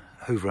now and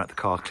hoover out the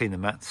car, clean the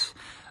mats.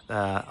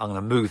 I'm going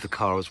to move the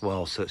car as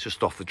well, so it's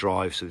just off the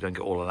drive, so we don't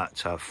get all of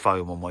that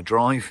foam on my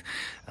drive,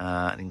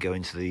 and then go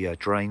into the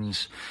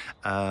drains,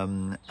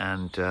 and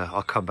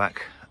I'll come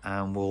back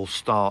and we'll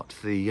start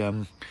the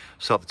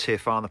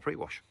TFR and the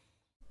pre-wash.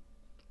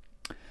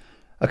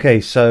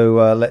 Okay,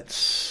 so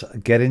let's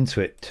get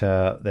into it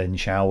then,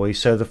 shall we?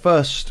 So the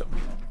first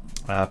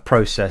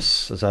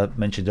process, as I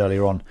mentioned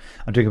earlier on,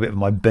 I'm doing a bit of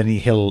my Benny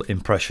Hill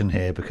impression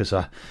here because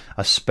I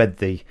sped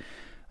the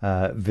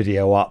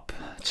video up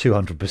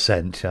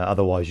 200%,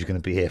 otherwise you're going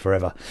to be here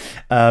forever.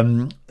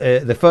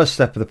 The first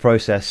step of the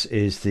process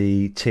is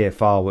the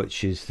TFR,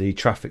 which is the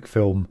traffic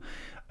film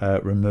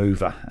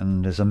remover,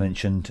 and as I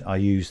mentioned, I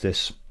use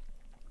this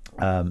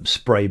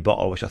spray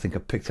bottle, which I think I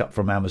picked up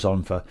from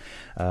Amazon for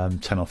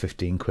 10 or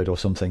 15 quid or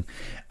something,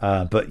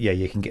 but yeah,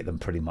 you can get them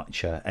pretty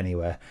much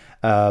anywhere.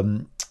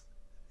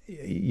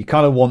 You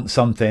kind of want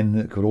something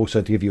that could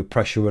also give you a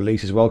pressure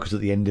release as well, because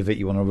at the end of it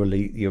you want to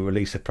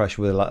release the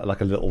pressure with like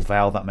a little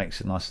valve. That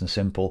makes it nice and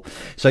simple.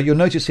 So you'll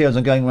notice here as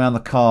I'm going around the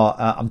car,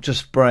 I'm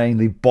just spraying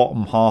the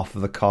bottom half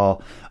of the car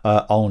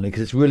only,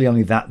 because it's really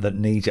only that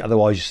needs it.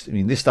 Otherwise, I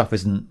mean, this stuff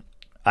isn't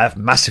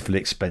massively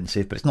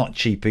expensive, but it's not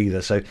cheap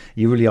either, so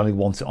you really only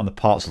want it on the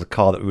parts of the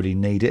car that really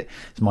need it.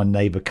 So my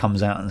neighbour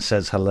comes out and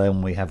says hello,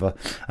 and we have a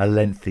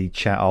lengthy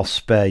chat. I'll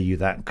spare you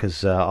that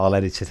because I'll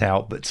edit it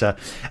out, but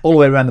all the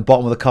way around the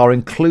bottom of the car,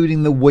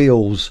 including the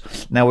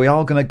wheels. Now we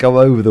are going to go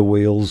over the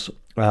wheels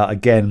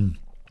again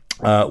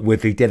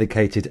with the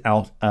dedicated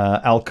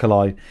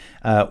alkali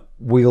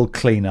wheel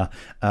cleaner,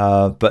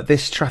 but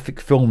this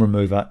traffic film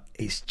remover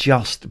is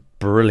just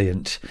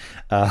brilliant.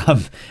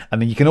 I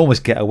mean, you can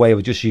almost get away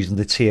with just using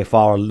the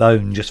TFR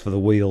alone just for the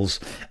wheels,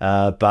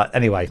 but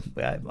anyway,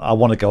 I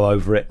want to go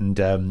over it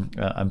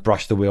and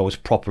brush the wheels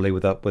properly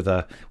with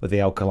the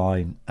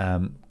alkaline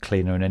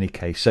cleaner in any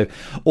case. So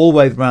all the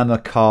way around the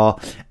car,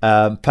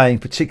 paying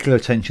particular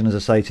attention, as I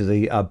say, to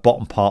the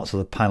bottom parts of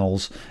the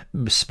panels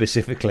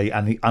specifically,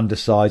 and the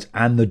undersides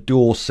and the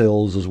door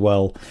sills as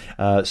well.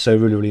 So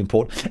really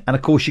important. And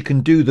of course you can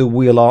do the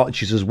wheel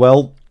arches as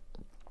well,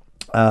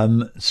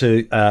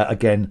 to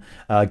again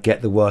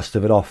get the worst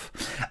of it off.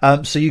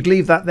 So you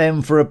leave that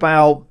then for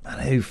about,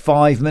 I don't know,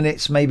 5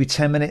 minutes, maybe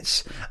 10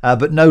 minutes,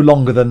 but no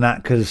longer than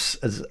that, because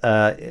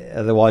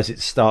otherwise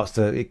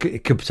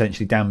it could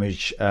potentially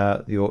damage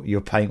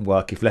your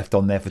paintwork if left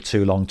on there for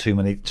too long, too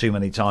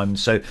many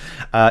times. So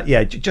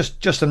yeah,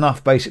 just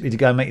enough basically to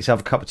go and make yourself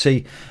a cup of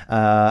tea,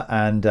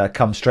 and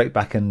come straight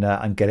back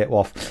and get it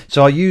off.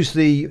 So I use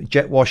the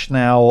jet wash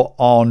now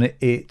on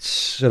its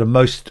sort of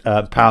most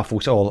powerful,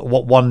 so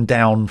one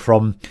down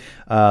from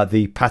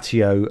the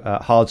patio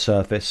hard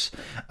surface,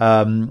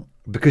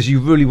 because you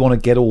really want to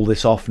get all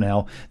this off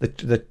now.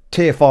 The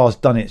TFR has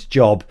done its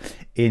job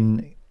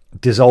in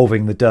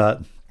dissolving the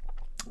dirt,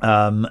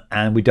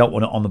 and we don't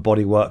want it on the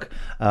bodywork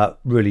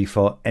really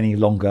for any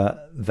longer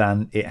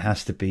than it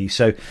has to be.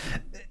 So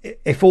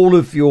if all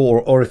of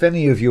your, or if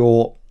any of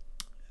your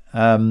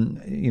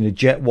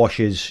jet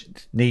washes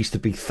needs to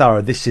be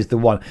thorough, this is the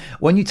one.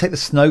 When you take the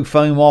snow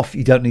foam off,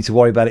 you don't need to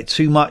worry about it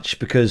too much,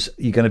 because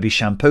you're going to be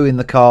shampooing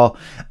the car,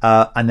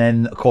 and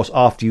then of course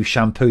after you've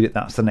shampooed it,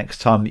 that's the next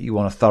time that you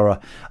want a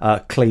thorough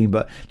clean.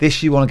 But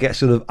this, you want to get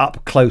sort of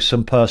up close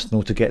and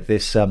personal to get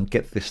this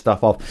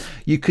stuff off.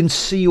 You can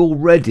see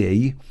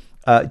already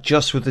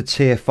just with the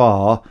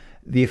TFR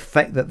the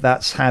effect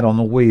that's had on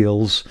the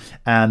wheels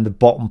and the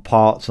bottom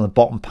parts and the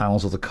bottom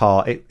panels of the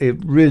car.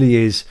 It really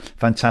is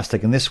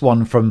fantastic. And this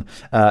one from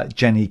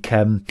Jenny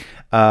Chem,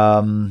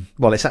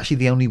 well, it's actually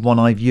the only one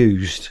I've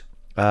used,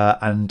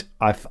 and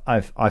I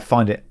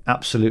find it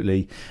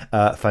absolutely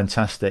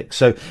fantastic.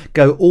 So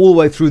go all the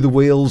way through the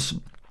wheels,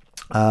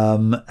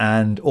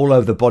 and all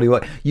over the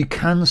bodywork. You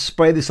can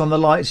spray this on the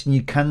lights, and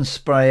you can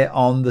spray it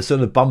on the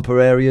sort of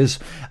bumper areas.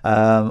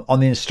 On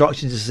the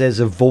instructions it says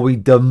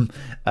avoid them,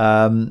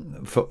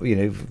 for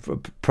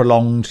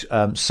prolonged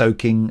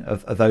soaking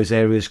of those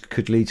areas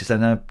could lead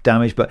to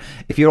damage. But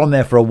if you're on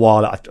there for a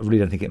while, I really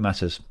don't think it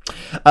matters.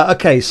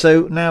 Okay,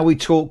 so now we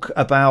talk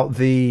about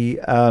the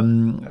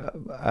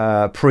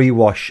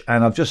pre-wash,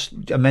 and I'm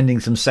just amending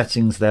some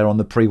settings there on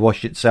the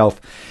pre-wash itself.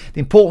 The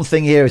important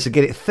thing here is to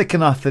get it thick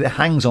enough that it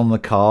hangs on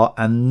the car,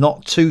 and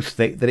not too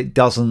thick that it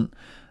doesn't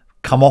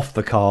come off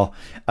the car.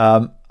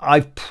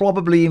 I've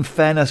probably, in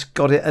fairness,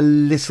 got it a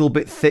little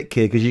bit thick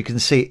here, because you can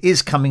see it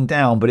is coming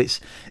down, but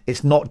it's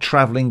not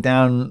traveling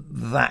down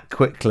that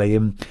quickly.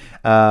 And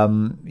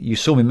you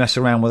saw me mess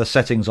around with the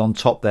settings on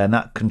top there, and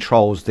that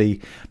controls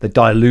the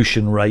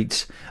dilution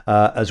rate,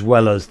 as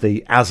well as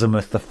the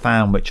azimuth, the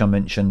fan, which I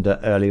mentioned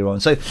earlier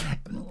on. So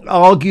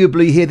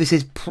arguably here, this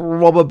is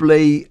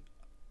probably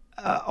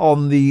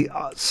on the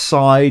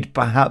side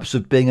perhaps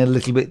of being a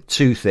little bit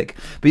too thick,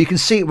 but you can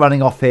see it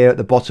running off here at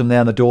the bottom there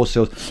on the door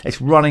sills. It's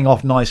running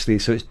off nicely,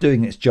 so it's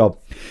doing its job.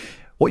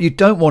 What you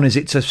don't want is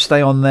it to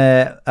stay on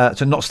there,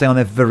 to not stay on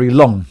there very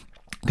long,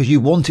 because you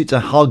want it to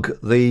hug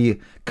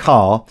the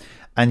car,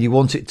 and you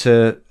want it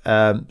to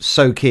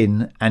soak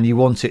in, and you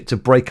want it to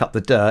break up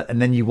the dirt,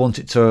 and then you want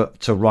it to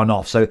run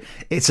off. So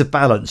it's a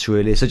balance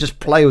really. So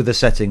just play with the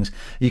settings.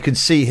 You can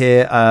see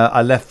here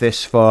I left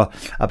this for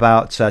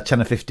about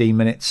 10 or 15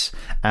 minutes,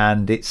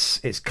 and it's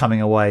coming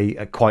away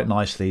quite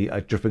nicely,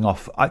 dripping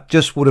off. I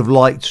just would have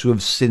liked to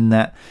have seen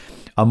that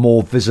a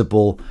more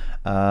visible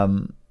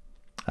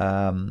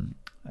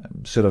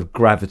sort of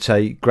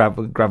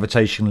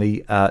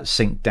gravitationally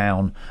sink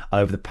down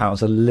over the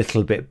panels a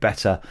little bit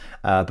better,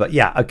 but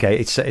yeah, okay,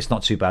 it's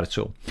not too bad at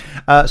all.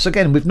 So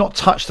again, we've not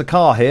touched the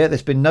car here.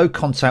 There's been no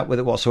contact with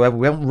it whatsoever.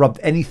 We haven't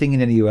rubbed anything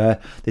in anywhere.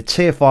 The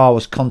TFR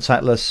was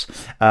contactless,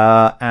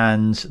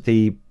 and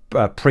the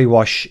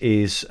pre-wash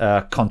is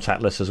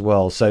contactless as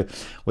well. So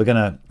we're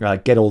gonna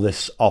get all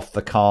this off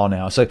the car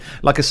now. So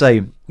like I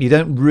say, you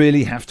don't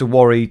really have to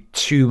worry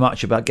too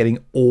much about getting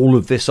all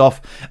of this off.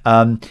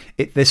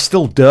 There's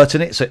still dirt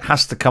in it, so it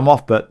has to come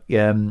off, but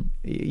yeah,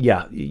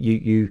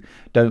 you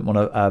don't want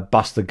to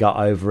bust the gut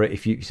over it.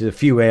 If there's a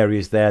few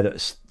areas there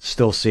that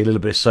still see a little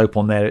bit of soap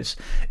on there, it's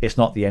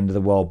not the end of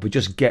the world, but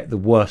just get the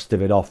worst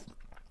of it off.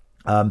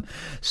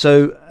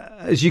 So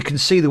as you can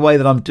see, the way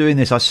that I'm doing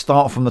this, I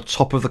start from the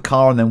top of the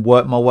car and then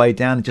work my way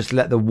down, and just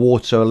let the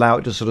water allow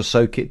it to sort of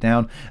soak it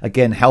down,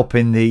 again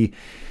helping the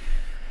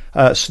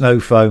snow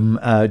foam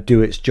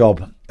do its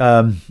job.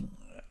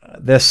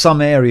 there's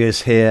some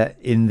areas here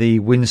in the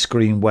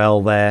windscreen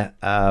well there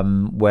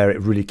where it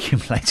really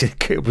accumulated.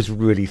 It was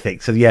really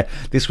thick. So yeah,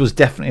 this was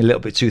definitely a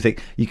little bit too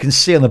thick. You can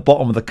see on the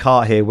bottom of the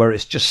car here where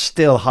it's just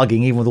still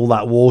hugging even with all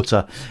that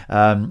water.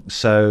 Yeah,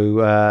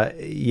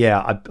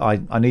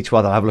 I need to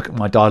either have a look at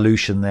my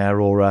dilution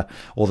there or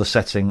the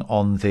setting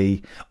on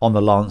the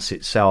lance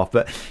itself.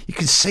 But you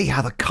can see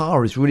how the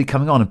car is really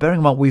coming on. And bearing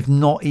in mind, we've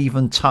not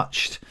even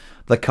touched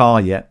the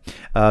car yet.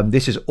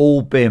 This has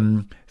all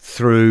been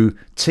through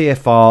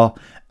TFR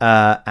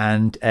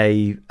and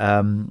a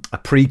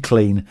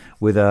pre-clean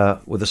with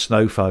a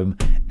snow foam,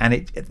 and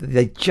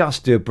they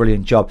just do a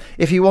brilliant job.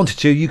 If you wanted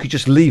to, you could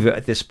just leave it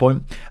at this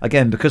point.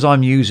 Again, because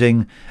I'm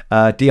using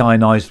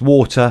deionized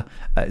water,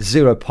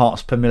 0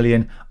 parts per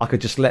million, I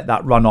could just let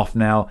that run off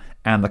now,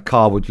 and the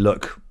car would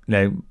look,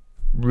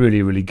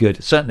 really, really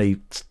good. Certainly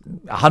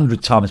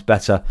 100 times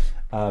better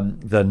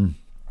than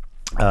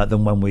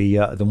when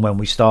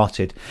we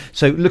started.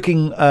 So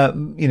looking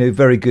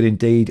very good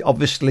indeed.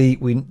 Obviously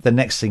the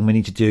next thing we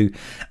need to do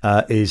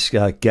is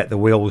get the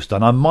wheels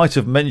done. I might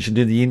have mentioned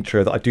in the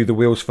intro that I do the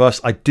wheels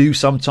first. I do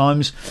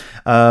sometimes,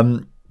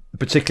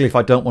 particularly if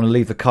I don't want to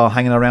leave the car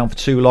hanging around for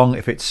too long,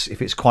 if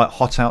it's quite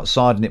hot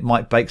outside and it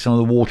might bake some of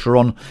the water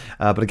on.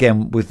 But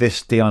again, with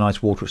this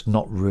deionized water, it's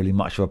not really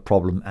much of a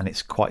problem, and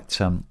it's quite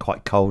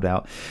cold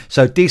out.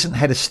 So decent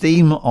head of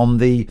steam on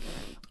the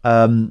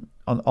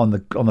on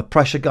the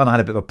pressure gun. I had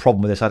a bit of a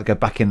problem with this. I had to go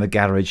back in the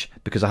garage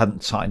because I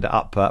hadn't tightened it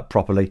up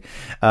properly.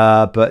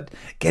 But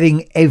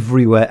getting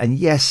everywhere, and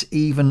yes,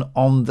 even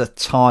on the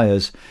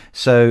tyres.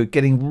 So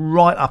getting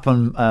right up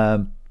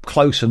and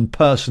close and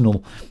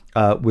personal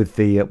with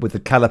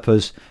the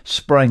calipers,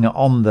 spraying it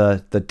on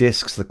the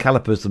discs, the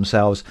calipers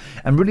themselves.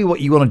 And really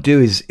what you want to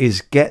do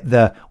is get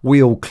the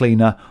wheel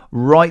cleaner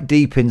right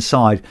deep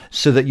inside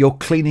so that you're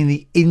cleaning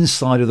the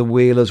inside of the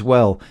wheel as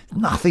well.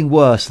 Nothing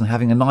worse than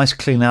having a nice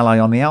clean alloy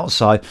on the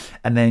outside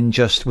and then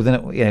just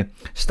within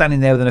standing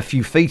there within a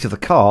few feet of the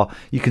car,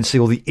 you can see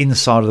all the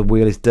inside of the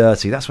wheel is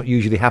dirty. That's what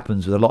usually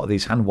happens with a lot of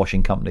these hand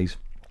washing companies.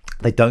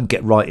 They don't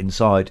get right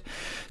inside.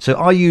 So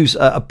I use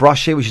a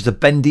brush here, which is a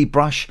bendy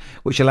brush,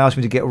 which allows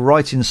me to get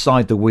right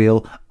inside the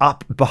wheel,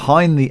 up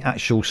behind the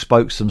actual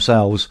spokes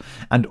themselves,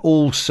 and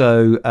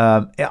also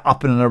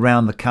up and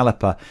around the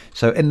caliper.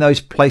 So in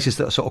those places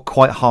that are sort of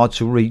quite hard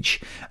to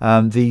reach,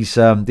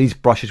 these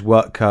brushes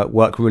work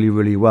really,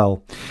 really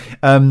well.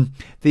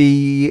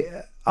 The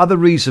other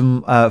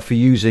reason for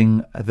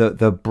using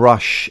the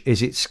brush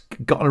is it's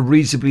got a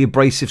reasonably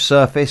abrasive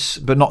surface,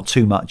 but not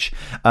too much.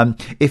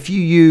 If you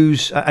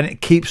use, and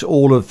it keeps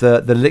all of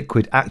the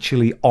liquid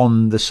actually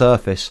on the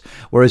surface,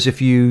 whereas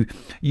if you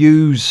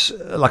use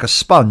like a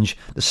sponge,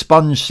 the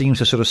sponge seems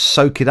to sort of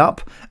soak it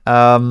up,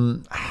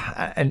 and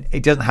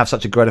it doesn't have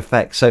such a great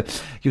effect. So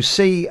you'll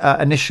see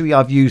initially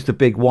I've used the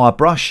big wire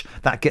brush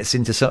that gets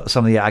into some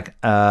of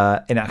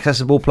the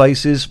inaccessible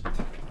places.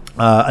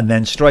 And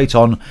then straight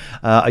on,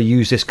 I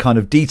use this kind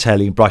of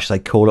detailing brush, they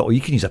call it, or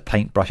you can use a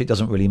paint brush, it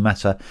doesn't really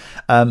matter.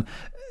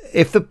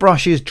 If the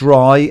brush is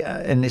dry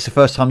and it's the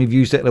first time you've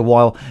used it in a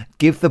while,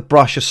 give the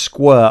brush a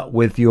squirt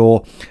with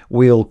your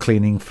wheel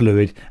cleaning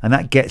fluid, and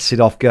that gets it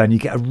off going. You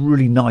get a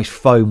really nice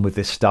foam with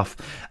this stuff,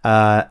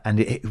 and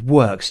it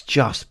works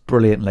just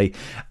brilliantly.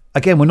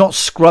 Again, we're not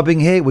scrubbing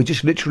here, we're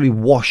just literally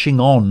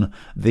washing on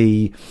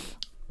the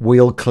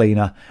wheel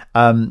cleaner.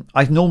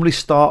 I normally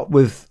start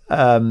with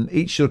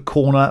each sort of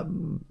corner,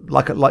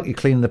 like you're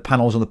cleaning the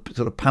panels on the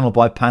sort of panel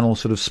by panel,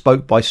 sort of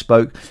spoke by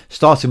spoke,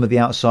 starting with the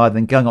outside,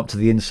 then going up to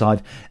the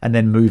inside, and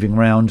then moving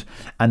around,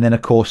 and then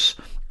of course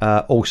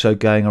also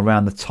going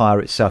around the tyre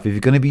itself. If you're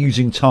going to be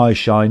using tyre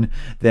shine,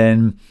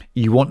 then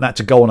you want that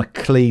to go on a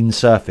clean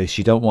surface.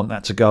 You don't want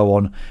that to go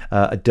on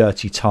a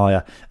dirty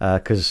tyre,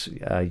 because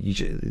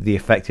the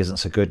effect isn't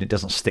so good and it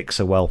doesn't stick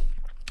so well.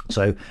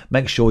 So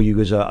make sure you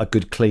use a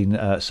good clean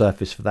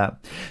surface for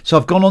that. So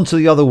I've gone onto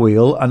the other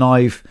wheel and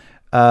I've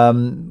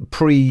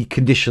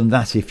pre-conditioned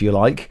that, if you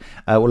like,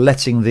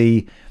 letting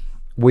the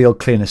wheel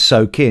cleaner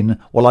soak in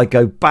while I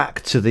go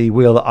back to the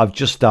wheel that I've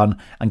just done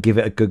and give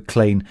it a good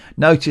clean.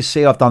 Notice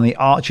here I've done the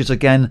arches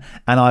again,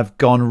 and I've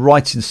gone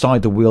right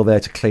inside the wheel there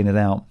to clean it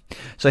out.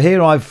 So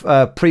here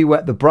I've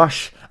pre-wet the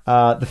brush.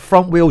 The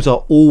front wheels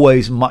are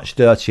always much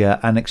dirtier,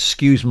 and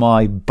excuse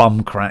my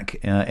bum crack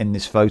in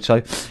this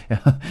photo.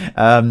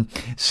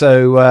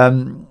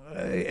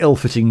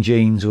 Ill-fitting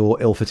jeans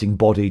or ill-fitting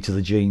body to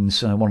the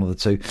jeans, one of the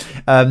two.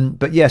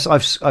 But yes,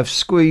 I've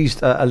squeezed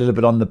a little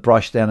bit on the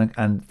brush down,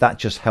 and that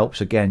just helps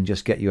again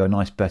just get you a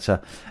nice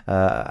better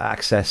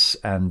access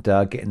and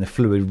getting the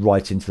fluid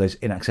right into those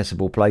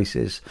inaccessible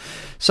places.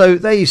 So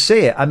there you see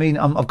it. I mean,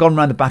 I've gone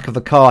around the back of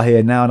the car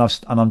here now, and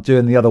I'm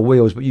doing the other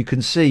wheels, but you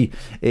can see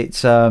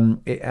it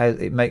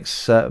makes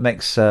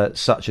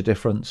such a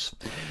difference.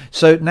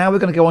 So now we're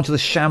going to go on to the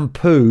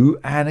shampoo,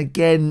 and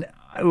again,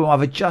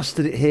 I've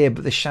adjusted it here,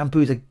 but the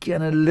shampoo is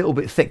again a little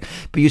bit thick.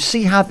 But you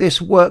see how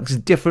this works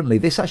differently.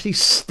 This actually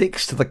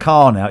sticks to the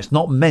car now. It's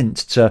not meant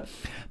to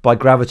by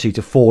gravity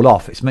to fall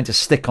off. It's meant to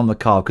stick on the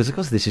car because, of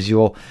course, this is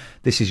your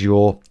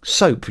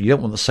soap. You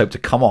don't want the soap to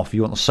come off.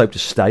 You want the soap to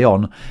stay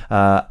on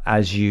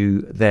as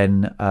you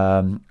then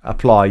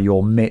apply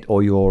your mitt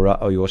or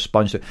your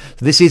sponge. So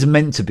this is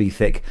meant to be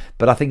thick,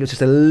 but I think it was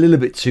just a little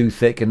bit too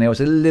thick, and there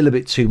was a little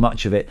bit too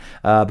much of it.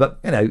 But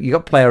you know, you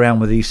got to play around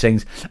with these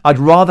things. I'd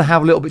rather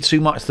have a little bit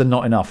too much than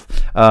not enough.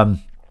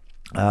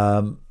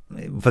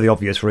 For the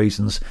obvious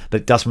reasons,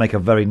 but it does make a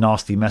very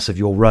nasty mess of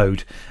your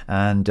road,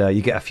 and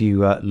you get a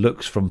few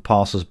looks from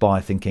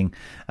passers-by thinking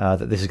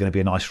that this is going to be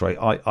a nice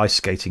ice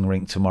skating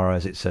rink tomorrow,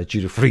 as it's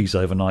due to freeze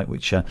overnight,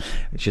 which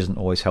isn't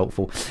always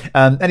helpful.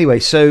 Anyway,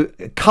 so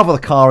cover the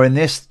car in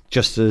this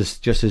just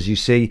as you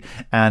see,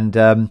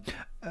 and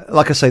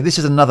like I say, this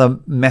is another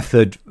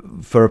method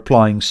for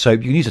applying soap.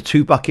 You can use a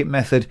 2-bucket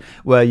method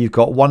where you've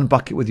got 1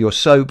 bucket with your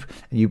soap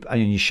and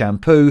you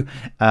shampoo,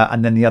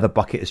 and then the other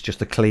bucket is just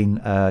to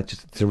clean,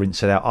 just to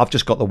rinse it out. I've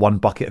just got the 1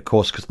 bucket, of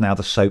course, because now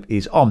the soap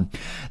is on.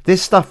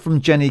 This stuff from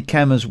Jenny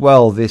Chem as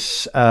well,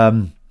 this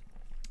snow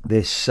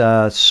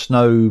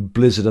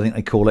blizzard, I think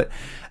they call it.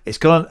 It's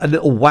got a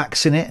little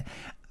wax in it.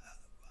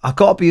 I've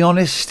got to be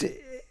honest,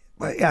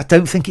 I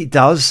don't think it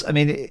does. I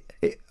mean,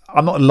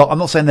 I'm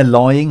not saying they're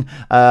lying,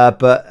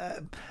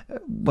 but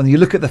when you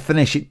look at the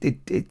finish,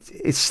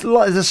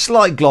 there's a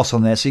slight gloss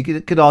on there, so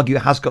you could argue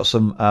it has got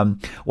some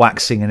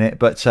waxing in it.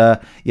 But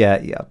yeah,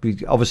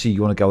 obviously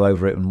you want to go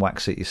over it and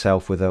wax it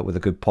yourself with a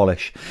good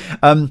polish.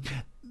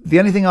 The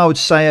only thing I would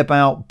say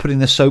about putting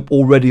the soap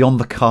already on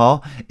the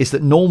car is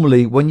that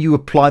normally when you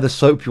apply the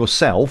soap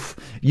yourself,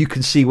 you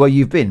can see where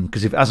you've been,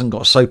 because if it hasn't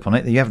got soap on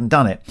it, then you haven't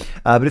done it.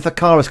 But if the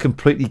car is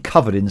completely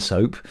covered in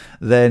soap,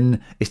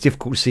 then it's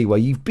difficult to see where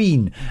you've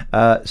been.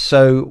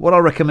 So what I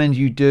recommend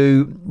you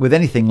do with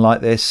anything like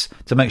this,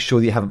 to make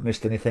sure that you haven't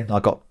missed anything — I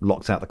got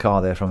locked out the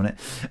car there for a minute.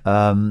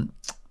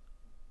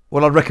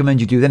 What I'd recommend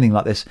you do with anything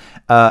like this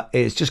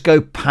is just go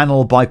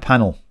panel by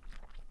panel.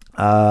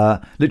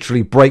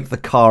 Literally break the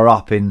car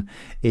up in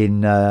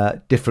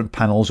different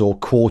panels or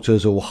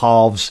quarters or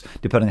halves,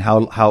 depending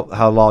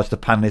how large the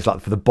panel is. Like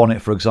for the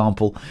bonnet, for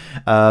example,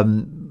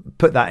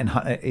 put that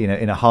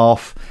in a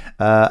half,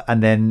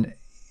 and then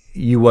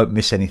you won't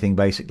miss anything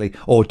basically.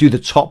 Or do the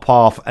top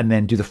half and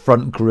then do the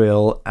front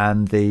grille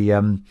and the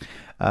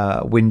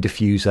wind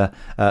diffuser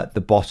at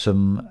the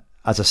bottom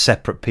as a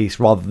separate piece,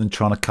 rather than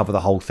trying to cover the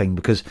whole thing,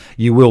 because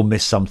you will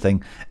miss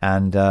something.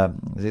 And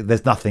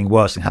there's nothing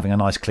worse than having a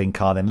nice clean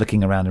car, then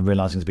looking around and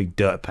realizing there's a big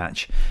dirt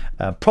patch.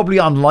 Probably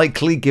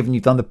unlikely, given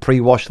you've done the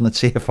pre-wash and the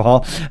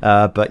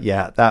TFR, but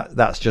yeah,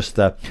 that's just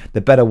the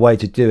better way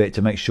to do it,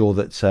 to make sure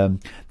that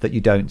that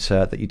you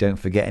don't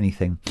forget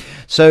anything.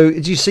 So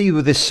as you see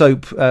with this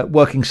soap,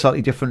 working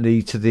slightly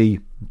differently to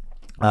the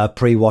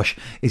pre-wash,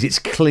 is it's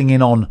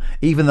clinging on.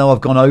 Even though I've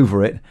gone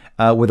over it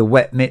with a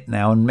wet mitt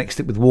now and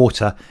mixed it with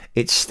water,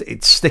 it's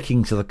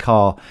sticking to the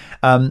car.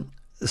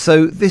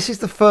 So this is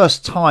the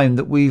first time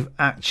that we've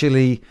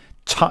actually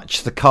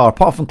touched the car,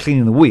 apart from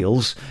cleaning the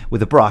wheels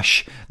with a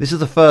brush. This is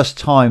the first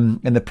time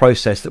in the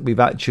process that we've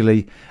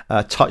actually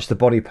touched the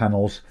body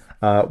panels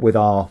with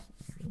a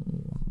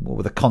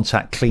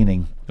contact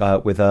cleaning,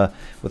 with a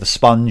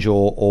sponge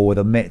or with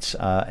a mitt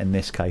in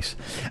this case.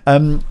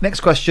 Next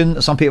question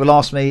some people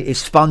ask me is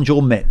sponge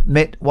or mitt.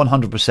 Mitt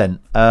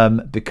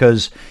 100%,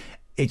 because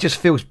it just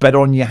feels better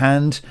on your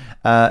hand.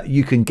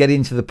 You can get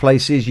into the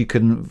places, you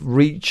can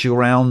reach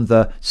around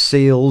the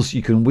seals,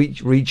 you can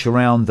reach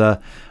around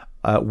the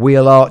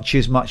wheel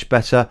arches much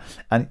better,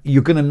 and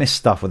you're going to miss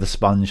stuff with a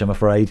sponge, I'm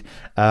afraid.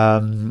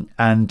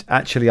 And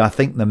actually I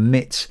think the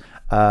mitt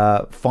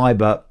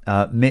fiber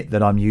mitt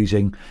that I'm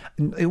using,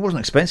 it wasn't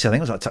expensive. I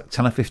think it was like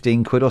 10 or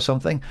 15 quid or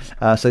something.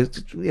 So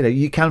you know,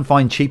 you can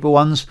find cheaper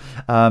ones,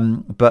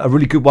 but a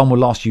really good one will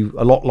last you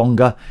a lot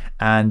longer,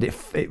 and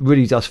it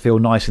really does feel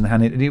nice in the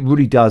hand, and it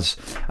really does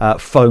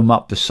foam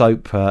up the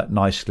soap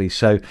nicely.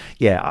 So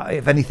yeah,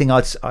 if anything,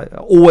 I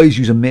always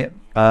use a mitt,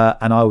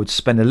 and I would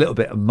spend a little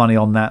bit of money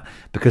on that,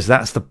 because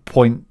that's the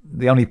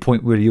only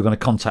point really you're going to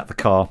contact the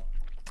car.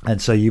 And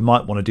so you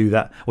might want to do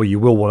that, or you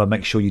will want to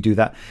make sure you do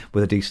that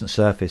with a decent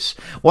surface.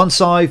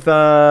 Once I've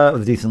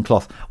with a decent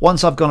cloth.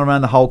 Once I've gone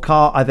around the whole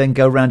car, I then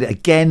go around it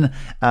again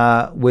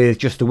with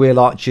just the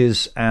wheel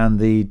arches and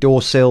the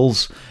door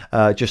sills,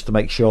 just to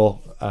make sure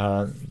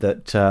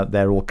that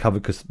they're all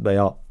covered, because they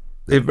are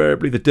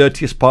invariably the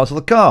dirtiest parts of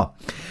the car.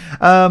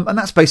 And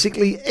that's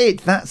basically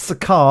it. That's the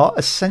car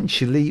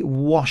essentially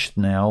washed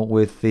now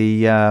with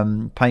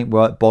the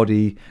paintwork,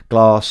 body,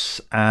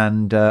 glass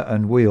and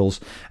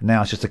wheels.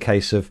 Now it's just a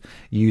case of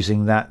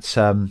using that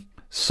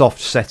soft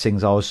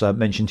settings I was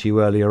mentioned to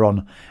you earlier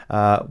on,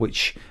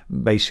 which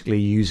basically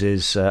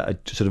uses a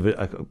sort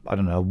of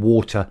a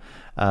water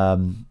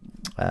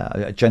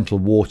a gentle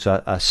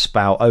water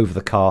spout over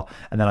the car,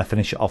 and then I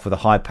finish it off with a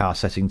high power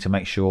setting to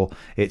make sure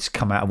it's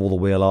come out of all the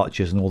wheel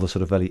arches and all the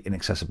sort of very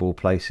inaccessible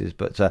places.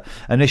 But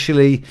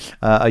initially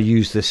I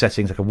use the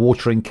settings like a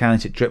watering can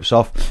as it drips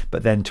off,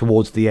 but then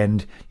towards the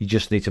end you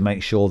just need to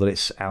make sure that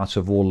it's out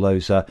of all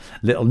those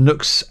little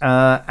nooks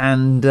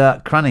and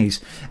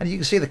crannies. And you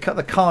can see the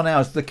car now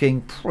is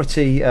looking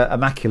pretty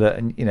immaculate,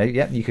 and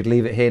you could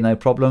leave it here no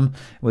problem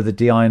with the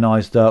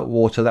deionized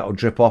water that will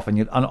drip off,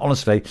 and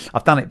honestly,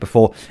 I've done it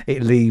before,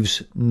 it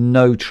leaves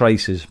no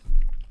traces.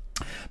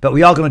 But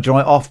we are going to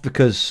dry it off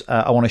because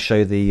I want to show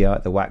you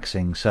the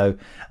waxing. So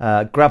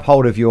grab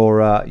hold of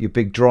your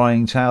big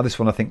drying towel. This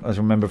one, I think, as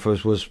I remember,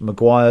 was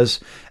Maguire's.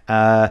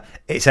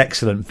 It's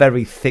excellent,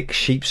 very thick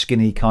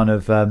sheepskinny kind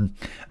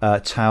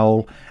of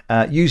towel.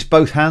 Use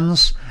both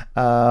hands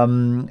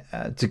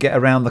to get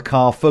around the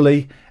car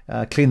fully.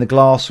 Clean the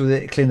glass with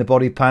it, clean the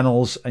body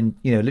panels, and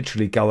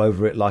literally go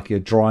over it like you're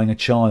drying a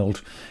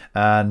child.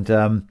 And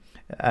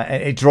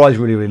it dries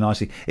really, really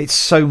nicely. It's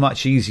so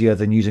much easier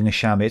than using a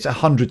chamois. It's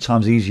 100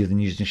 times easier than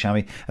using a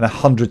chamois, and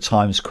 100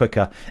 times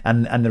quicker,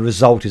 and the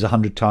result is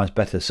 100 times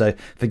better. So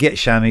forget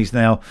chamois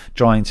now.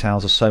 Drying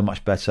towels are so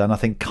much better, and I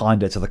think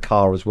kinder to the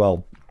car as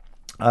well.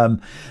 The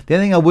only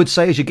thing I would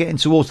say is you're getting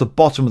towards the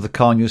bottom of the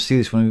car, and you'll see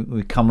this when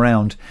we come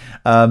round,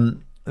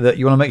 that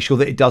you want to make sure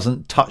that it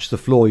doesn't touch the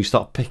floor. You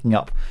start picking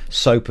up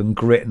soap and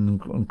grit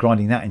and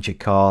grinding that into your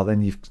car,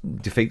 then you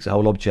defeats the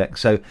whole object.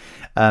 So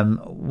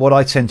what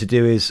I tend to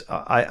do is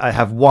I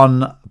have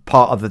one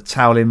part of the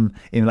towel in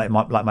like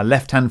my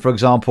left hand, for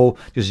example,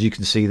 just as you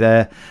can see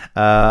there,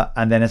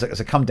 and then as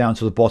I come down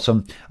to the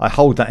bottom, I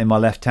hold that in my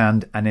left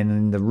hand, and then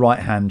in the right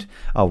hand,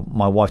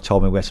 my wife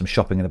told me we had some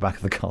shopping in the back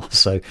of the car,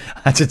 so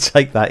I had to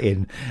take that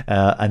in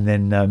and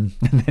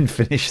then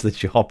finish the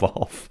job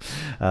off.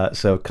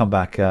 So I'll come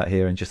back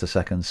here in just a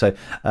second. So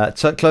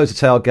close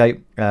the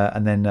tailgate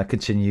and then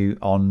continue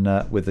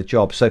on with the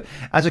job. So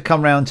as I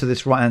come round to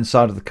this right hand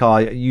side of the car,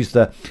 I use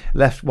the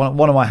left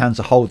one of my hands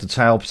to hold the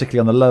towel, particularly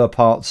on the lower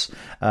parts,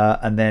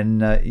 and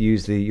then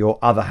use your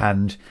other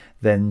hand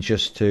then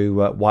just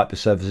to wipe the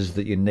surfaces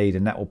that you need,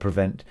 and that will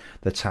prevent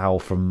the towel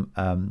from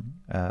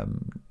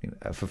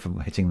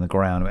hitting the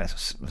ground. It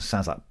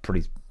sounds like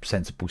pretty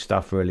sensible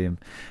stuff, really.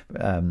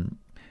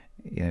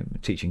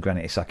 Teaching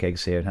Granny to suck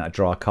eggs here and how to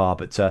dry a car,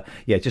 but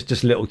yeah,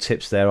 just little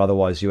tips there.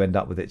 Otherwise, you end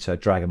up with it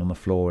dragging on the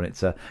floor, and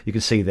it's you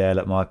can see there.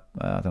 Look, I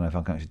don't know if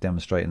I'm actually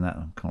demonstrating that.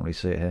 I can't really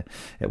see it here.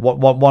 Yeah,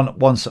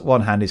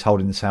 one hand is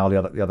holding the towel,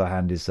 the other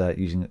hand is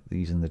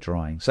using the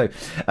drying. So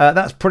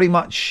that's pretty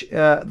much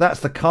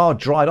that's the car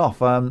dried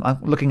off.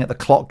 I'm looking at the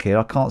clock here.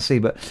 I can't see,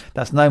 but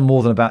that's no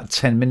more than about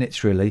 10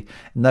 minutes really.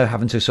 No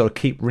having to sort of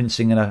keep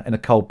rinsing in a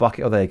cold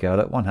bucket. Oh, there you go.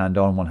 Look, one hand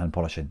on, one hand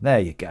polishing. There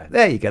you go.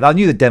 There you go. I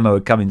knew the demo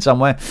would come in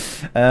somewhere.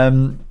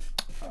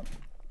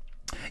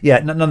 Yeah,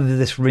 none of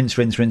this rinse.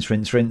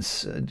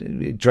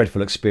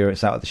 Dreadful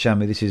experience out of the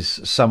chamois. This is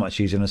so much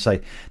easier, and I say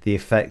the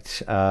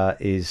effect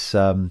is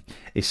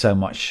so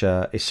much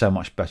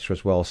better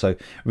as well. So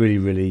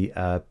really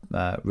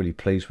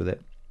pleased with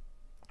it.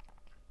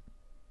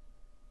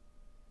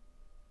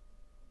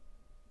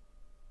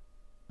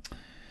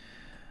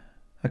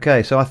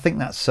 Okay, so I think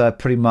that's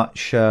pretty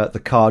much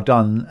the car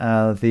done.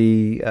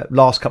 The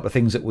last couple of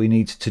things that we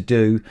need to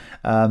do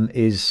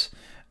is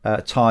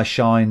tyre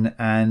shine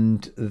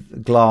and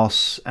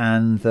glass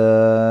and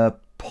the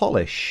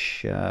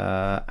polish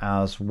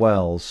as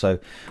well. So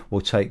we'll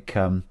take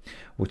a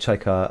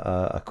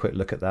quick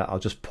look at that. I'll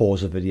just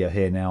pause the video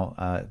here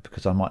now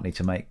because I might need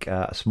to make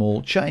a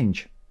small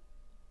change.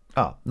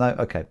 Oh, no,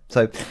 okay,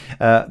 so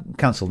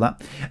cancel that.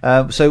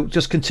 So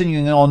just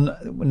continuing on,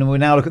 when we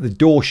now look at the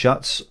door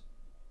shuts.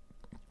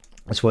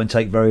 This won't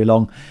take very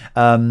long.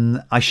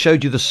 I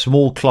showed you the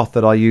small cloth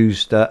that I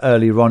used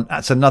earlier on.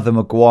 That's another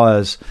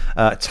Maguire's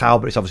towel,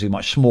 but it's obviously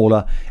much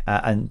smaller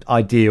and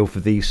ideal for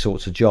these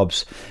sorts of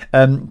jobs.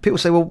 People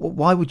say, well,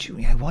 why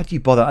do you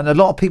bother? And a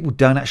lot of people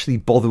don't actually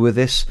bother with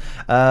this,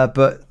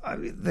 but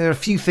there are a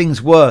few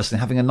things worse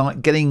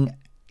than getting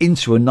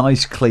into a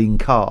nice clean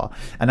car,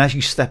 and as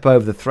you step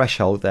over the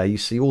threshold there, you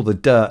see all the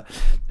dirt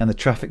and the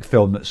traffic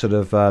film that sort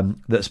of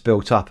that's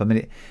built up. I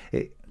mean,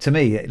 to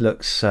me, it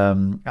looks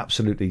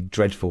absolutely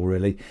dreadful,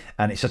 really,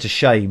 and it's such a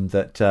shame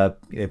that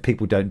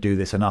people don't do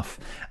this enough,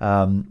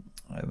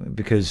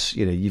 because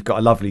you've got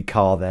a lovely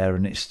car there,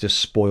 and it's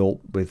just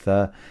spoilt with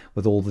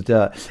all the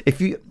dirt.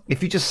 If you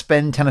just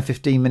spend 10 or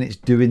 15 minutes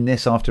doing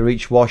this after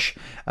each wash,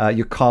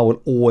 your car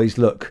will always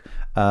look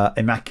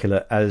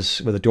immaculate,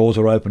 as where the doors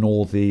are open,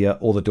 all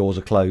the doors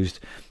are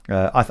closed.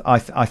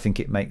 I think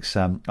it makes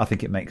a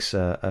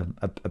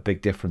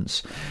big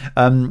difference.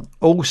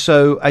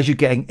 Also, as you're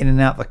getting in and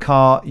out the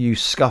car, you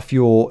scuff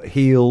your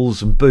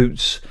heels and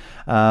boots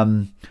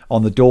on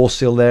the door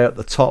sill there at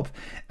the top,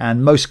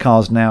 and most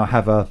cars now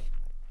have a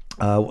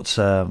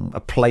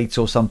plate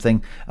or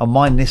something. On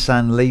my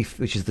Nissan Leaf,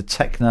 which is the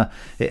Tecna,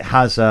 it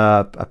has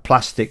a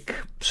plastic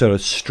sort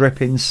of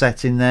strip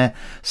inset in there.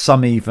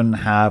 Some even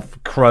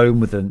have chrome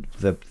with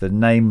the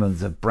name and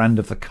the brand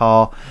of the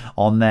car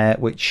on there,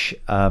 which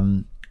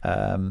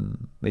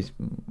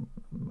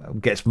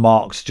gets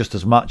marks just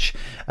as much.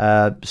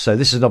 So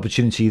this is an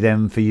opportunity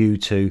then for you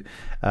to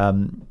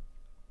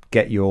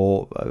get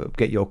your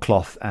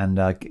cloth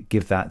and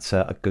give that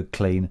a good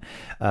clean.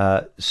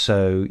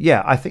 So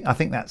yeah, I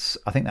think that's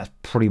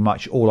pretty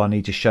much all I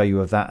need to show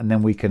you of that, and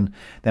then we can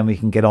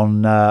get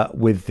on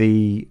with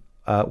the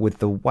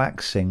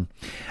waxing.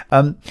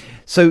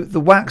 So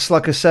the wax,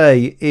 like I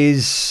say,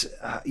 is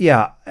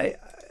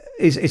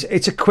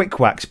it's a quick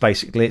wax.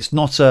 Basically, it's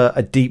not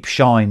a deep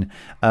shine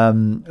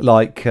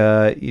like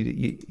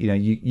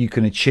you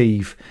can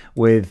achieve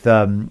with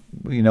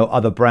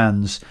other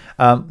brands.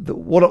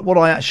 What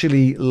I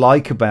actually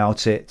like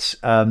about it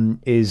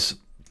is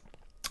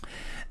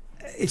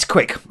it's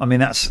quick. I mean,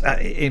 that's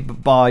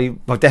by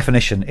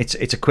definition, it's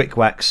a quick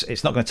wax.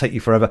 It's not going to take you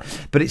forever,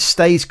 but it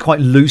stays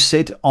quite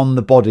lucid on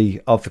the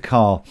body of the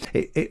car.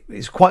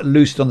 It's quite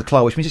lucid on the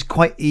car, which means it's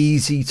quite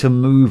easy to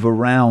move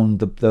around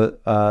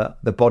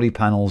the body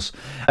panels.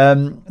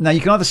 Now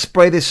you can either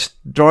spray this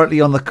directly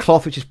on the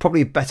cloth, which is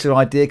probably a better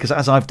idea, because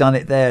as I've done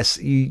it there,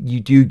 you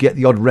do get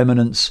the odd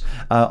remnants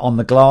on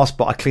the glass,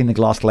 but I clean the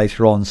glass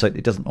later on, so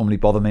it doesn't normally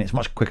bother me. It's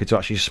much quicker to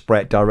actually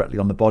spray it directly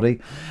on the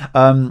body.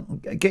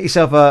 Get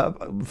yourself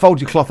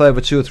fold your cloth over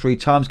 2 or 3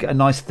 times, get a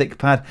nice thick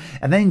pad,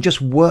 and then just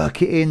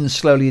work it in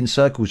slowly in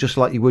circles, just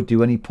like you would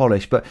do any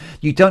polish. But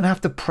you don't have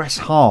to press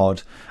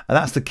hard, and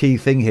that's the key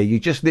thing here.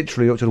 You just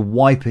literally ought to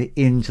wipe it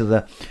into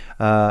the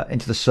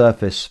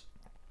surface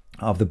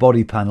of the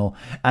body panel.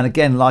 And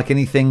again, like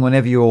anything,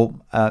 whenever you're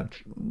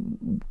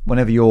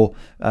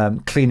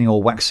cleaning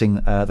or waxing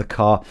the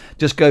car,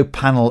 just go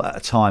panel at a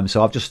time.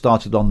 So I've just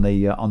started on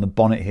the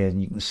bonnet here,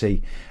 and you can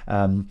see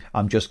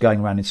I'm just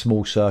going around in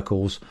small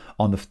circles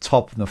on the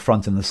top and the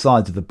front and the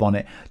sides of the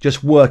bonnet,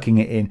 just working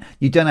it in.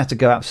 You don't have to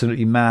go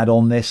absolutely mad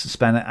on this,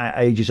 spend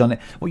ages on it.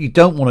 What you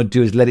don't want to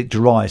do is let it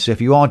dry. So if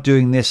you are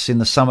doing this in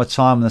the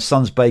summertime and the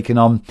sun's baking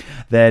on,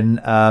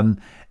 then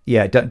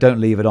yeah,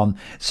 don't leave it on.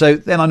 So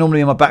then I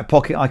normally, in my back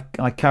pocket,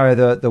 I carry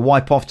the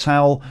wipe off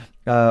towel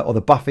or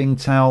the buffing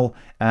towel,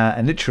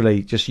 and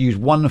literally just use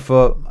one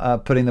for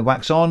putting the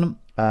wax on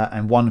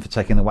and one for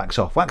taking the wax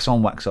off. Wax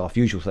on, wax off,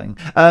 usual thing.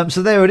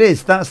 So there it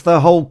is. That's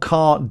the whole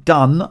car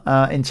done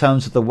in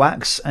terms of the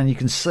wax, and you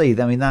can see,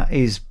 I mean, that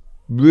is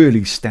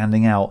really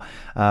standing out.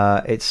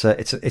 It's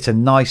a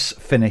nice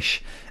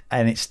finish,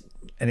 and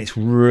it's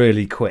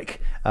really quick.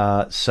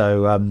 Yeah,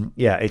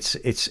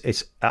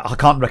 it's I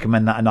can't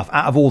recommend that enough.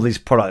 Out of all these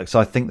products,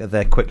 I think that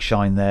their quick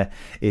shine there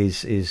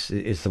is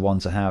the one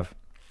to have.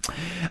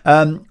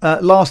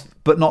 Last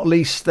but not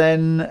least,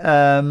 then,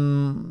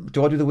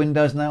 do I do the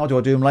windows now or do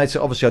I do them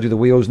later? Obviously I do the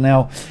wheels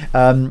now.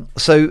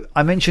 So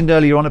I mentioned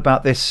earlier on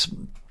about this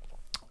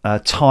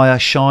tyre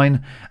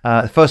shine.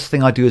 The first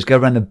thing I do is go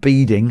around the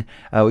beading,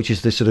 which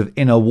is the sort of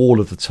inner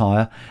wall of the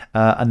tyre,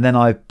 and then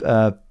I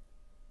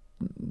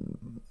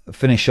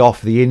finish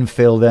off the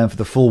infill then for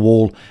the full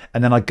wall,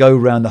 and then I go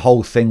around the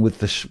whole thing with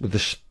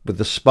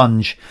the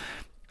sponge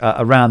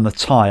around the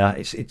tyre.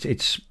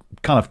 It's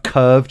kind of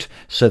curved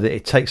so that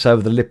it takes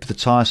over the lip of the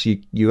tyre, so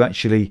you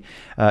actually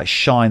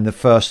shine the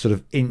first sort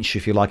of inch,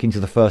 if you like,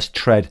 into the first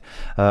tread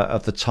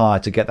of the tyre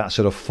to get that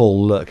sort of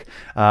full look.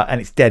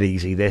 And it's dead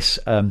easy, this,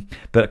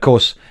 but of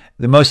course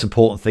the most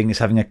important thing is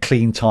having a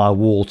clean tyre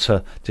wall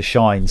to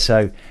shine.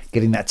 So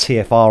getting that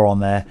TFR on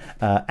there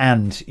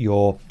and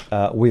your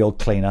wheel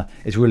cleaner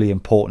is really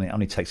important. It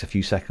only takes a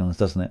few seconds,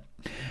 doesn't it?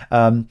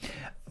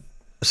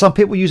 Some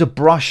people use a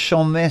brush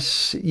on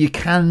this. You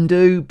can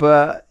do,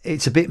 but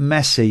it's a bit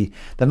messy.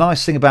 The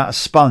nice thing about a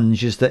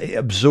sponge is that it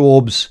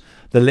absorbs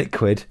the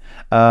liquid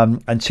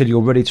until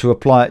you're ready to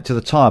apply it to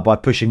the tyre. By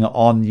pushing it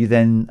on, you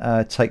then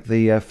take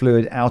the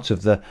fluid out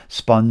of the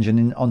sponge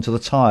and onto the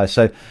tyre.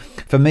 So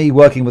for me,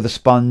 working with a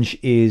sponge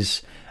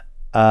is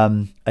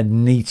a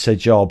neater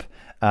job.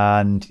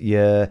 And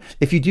yeah,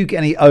 if you do get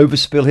any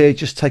overspill here,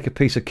 just take a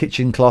piece of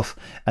kitchen cloth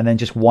and then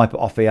just wipe it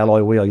off the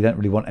alloy wheel. You don't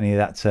really want any of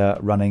that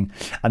running.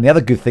 And the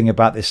other good thing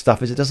about this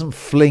stuff is it doesn't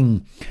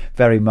fling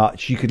very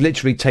much. You could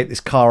literally take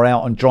this car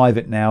out and drive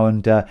it now,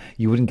 and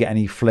you wouldn't get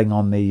any fling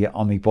on the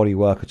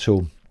bodywork at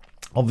all.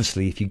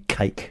 Obviously, if you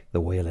cake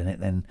the wheel in it,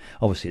 then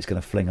obviously it's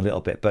going to fling a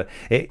little bit, but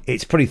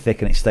it's pretty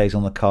thick and it stays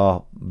on the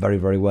car very,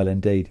 very well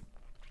indeed.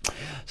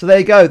 So there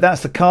you go,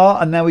 that's the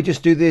car, and now we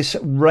just do this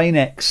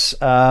Rain-X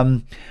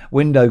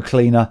window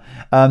cleaner.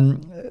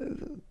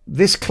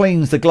 This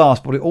cleans the glass,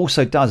 but what it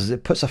also does is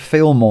it puts a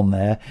film on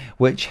there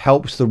which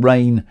helps the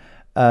rain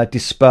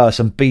disperse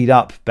and bead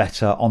up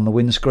better on the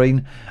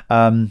windscreen.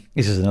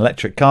 This is an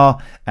electric car,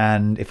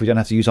 and if we don't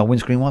have to use our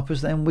windscreen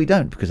wipers, then we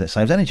don't, because it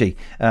saves energy.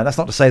 That's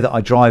not to say that I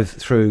drive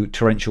through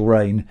torrential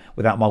rain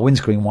without my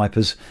windscreen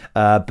wipers,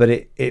 but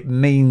it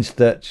means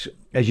that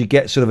as you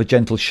get sort of a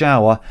gentle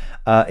shower,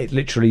 it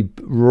literally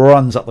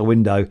runs up the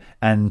window,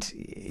 and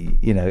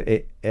you know,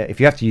 if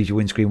you have to use your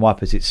windscreen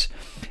wipers,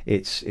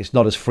 it's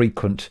not as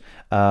frequent.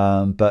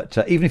 But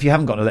even if you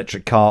haven't got an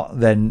electric car,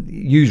 then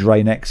use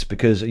Rain-X,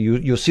 because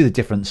you'll see the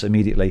difference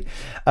immediately.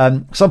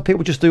 Some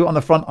people just do it on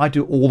the front. I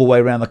do it all the way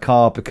around the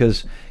car,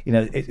 because you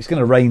know, it's going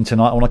to rain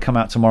tonight. I want to come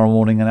out tomorrow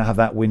morning and have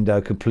that window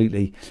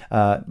completely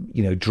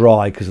you know,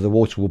 dry, because the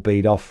water will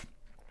bead off.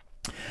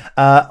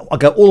 I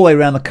go all the way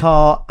around the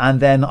car, and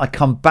then I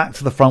come back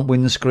to the front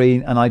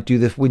windscreen, and I do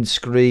the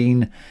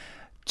windscreen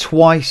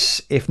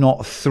twice, if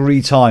not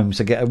 3 times,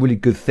 to get a really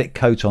good thick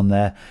coat on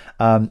there.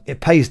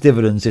 It pays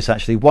dividends, this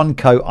actually. 1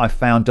 coat I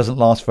found doesn't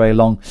last very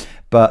long,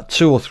 but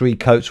 2 or 3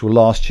 coats will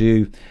last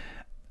you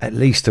at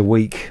least a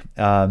week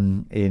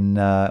in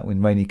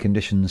rainy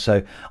conditions.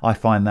 So I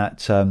find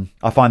that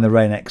I find the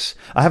Rain-X.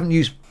 I haven't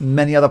used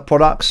many other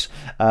products,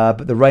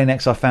 but the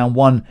Rain-X I found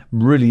one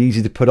really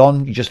easy to put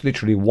on. You just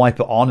literally wipe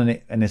it on,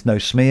 and there's no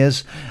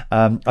smears.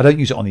 I don't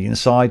use it on the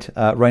inside.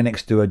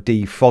 Rain-X do a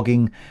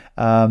defogging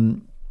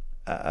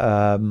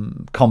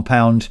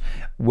compound,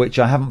 which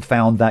I haven't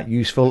found that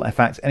useful. In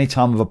fact,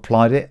 anytime I've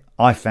applied it,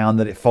 I found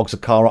that it fogs the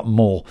car up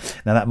more.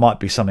 Now that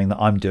might be something that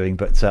I'm doing,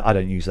 but I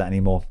don't use that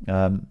anymore.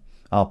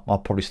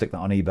 I'll probably stick that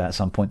on eBay at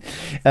some point.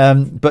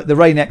 But the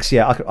Rain-X,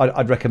 yeah,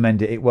 I'd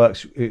recommend it. It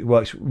works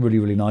really,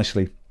 really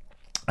nicely.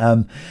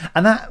 And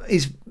that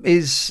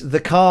is the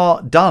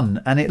car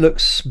done, and it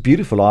looks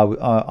beautiful,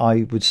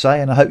 I would say,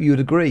 and I hope you would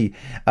agree.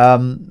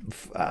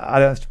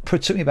 It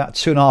took me about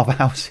 2.5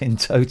 hours in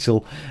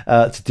total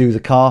to do the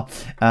car,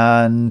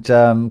 and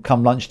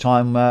come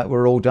lunchtime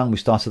we're all done. We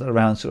started at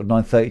around sort of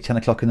 9:30, 10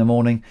 o'clock in the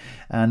morning,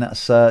 and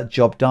that's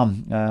job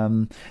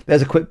done.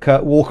 There's a quick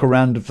walk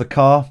around of the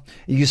car.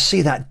 You can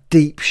see that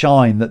deep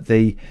shine that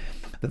the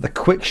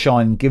quick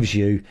shine gives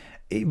you.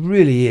 It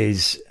really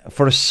is,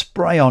 for a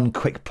spray-on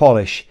quick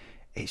polish,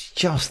 it's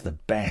just the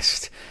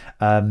best.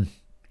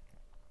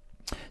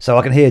 So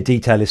I can hear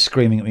detailers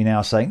screaming at me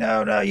now, saying,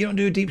 no, you don't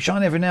do a deep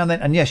shine every now and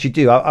then. And yes, you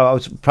do.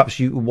 Perhaps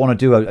you want to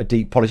do a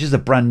deep polish. This is a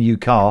brand new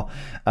car,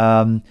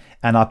 and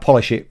I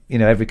polish it, you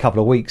know, every couple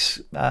of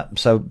weeks.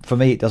 So for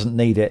me, it doesn't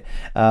need it.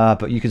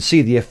 But you can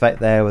see the effect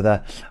there with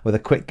a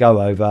quick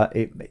go over.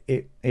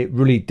 It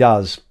really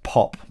does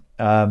pop.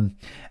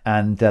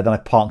 And then I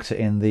parked it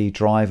in the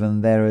drive,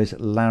 and there is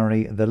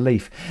Larry the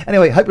Leaf.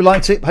 Anyway, hope you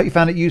liked it. Hope you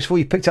found it useful.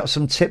 You picked up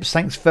some tips.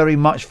 Thanks very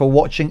much for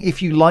watching.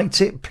 If you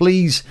liked it,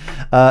 please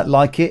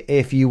like it.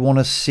 If you want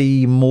to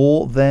see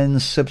more,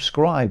 then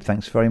subscribe.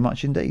 Thanks very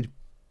much indeed.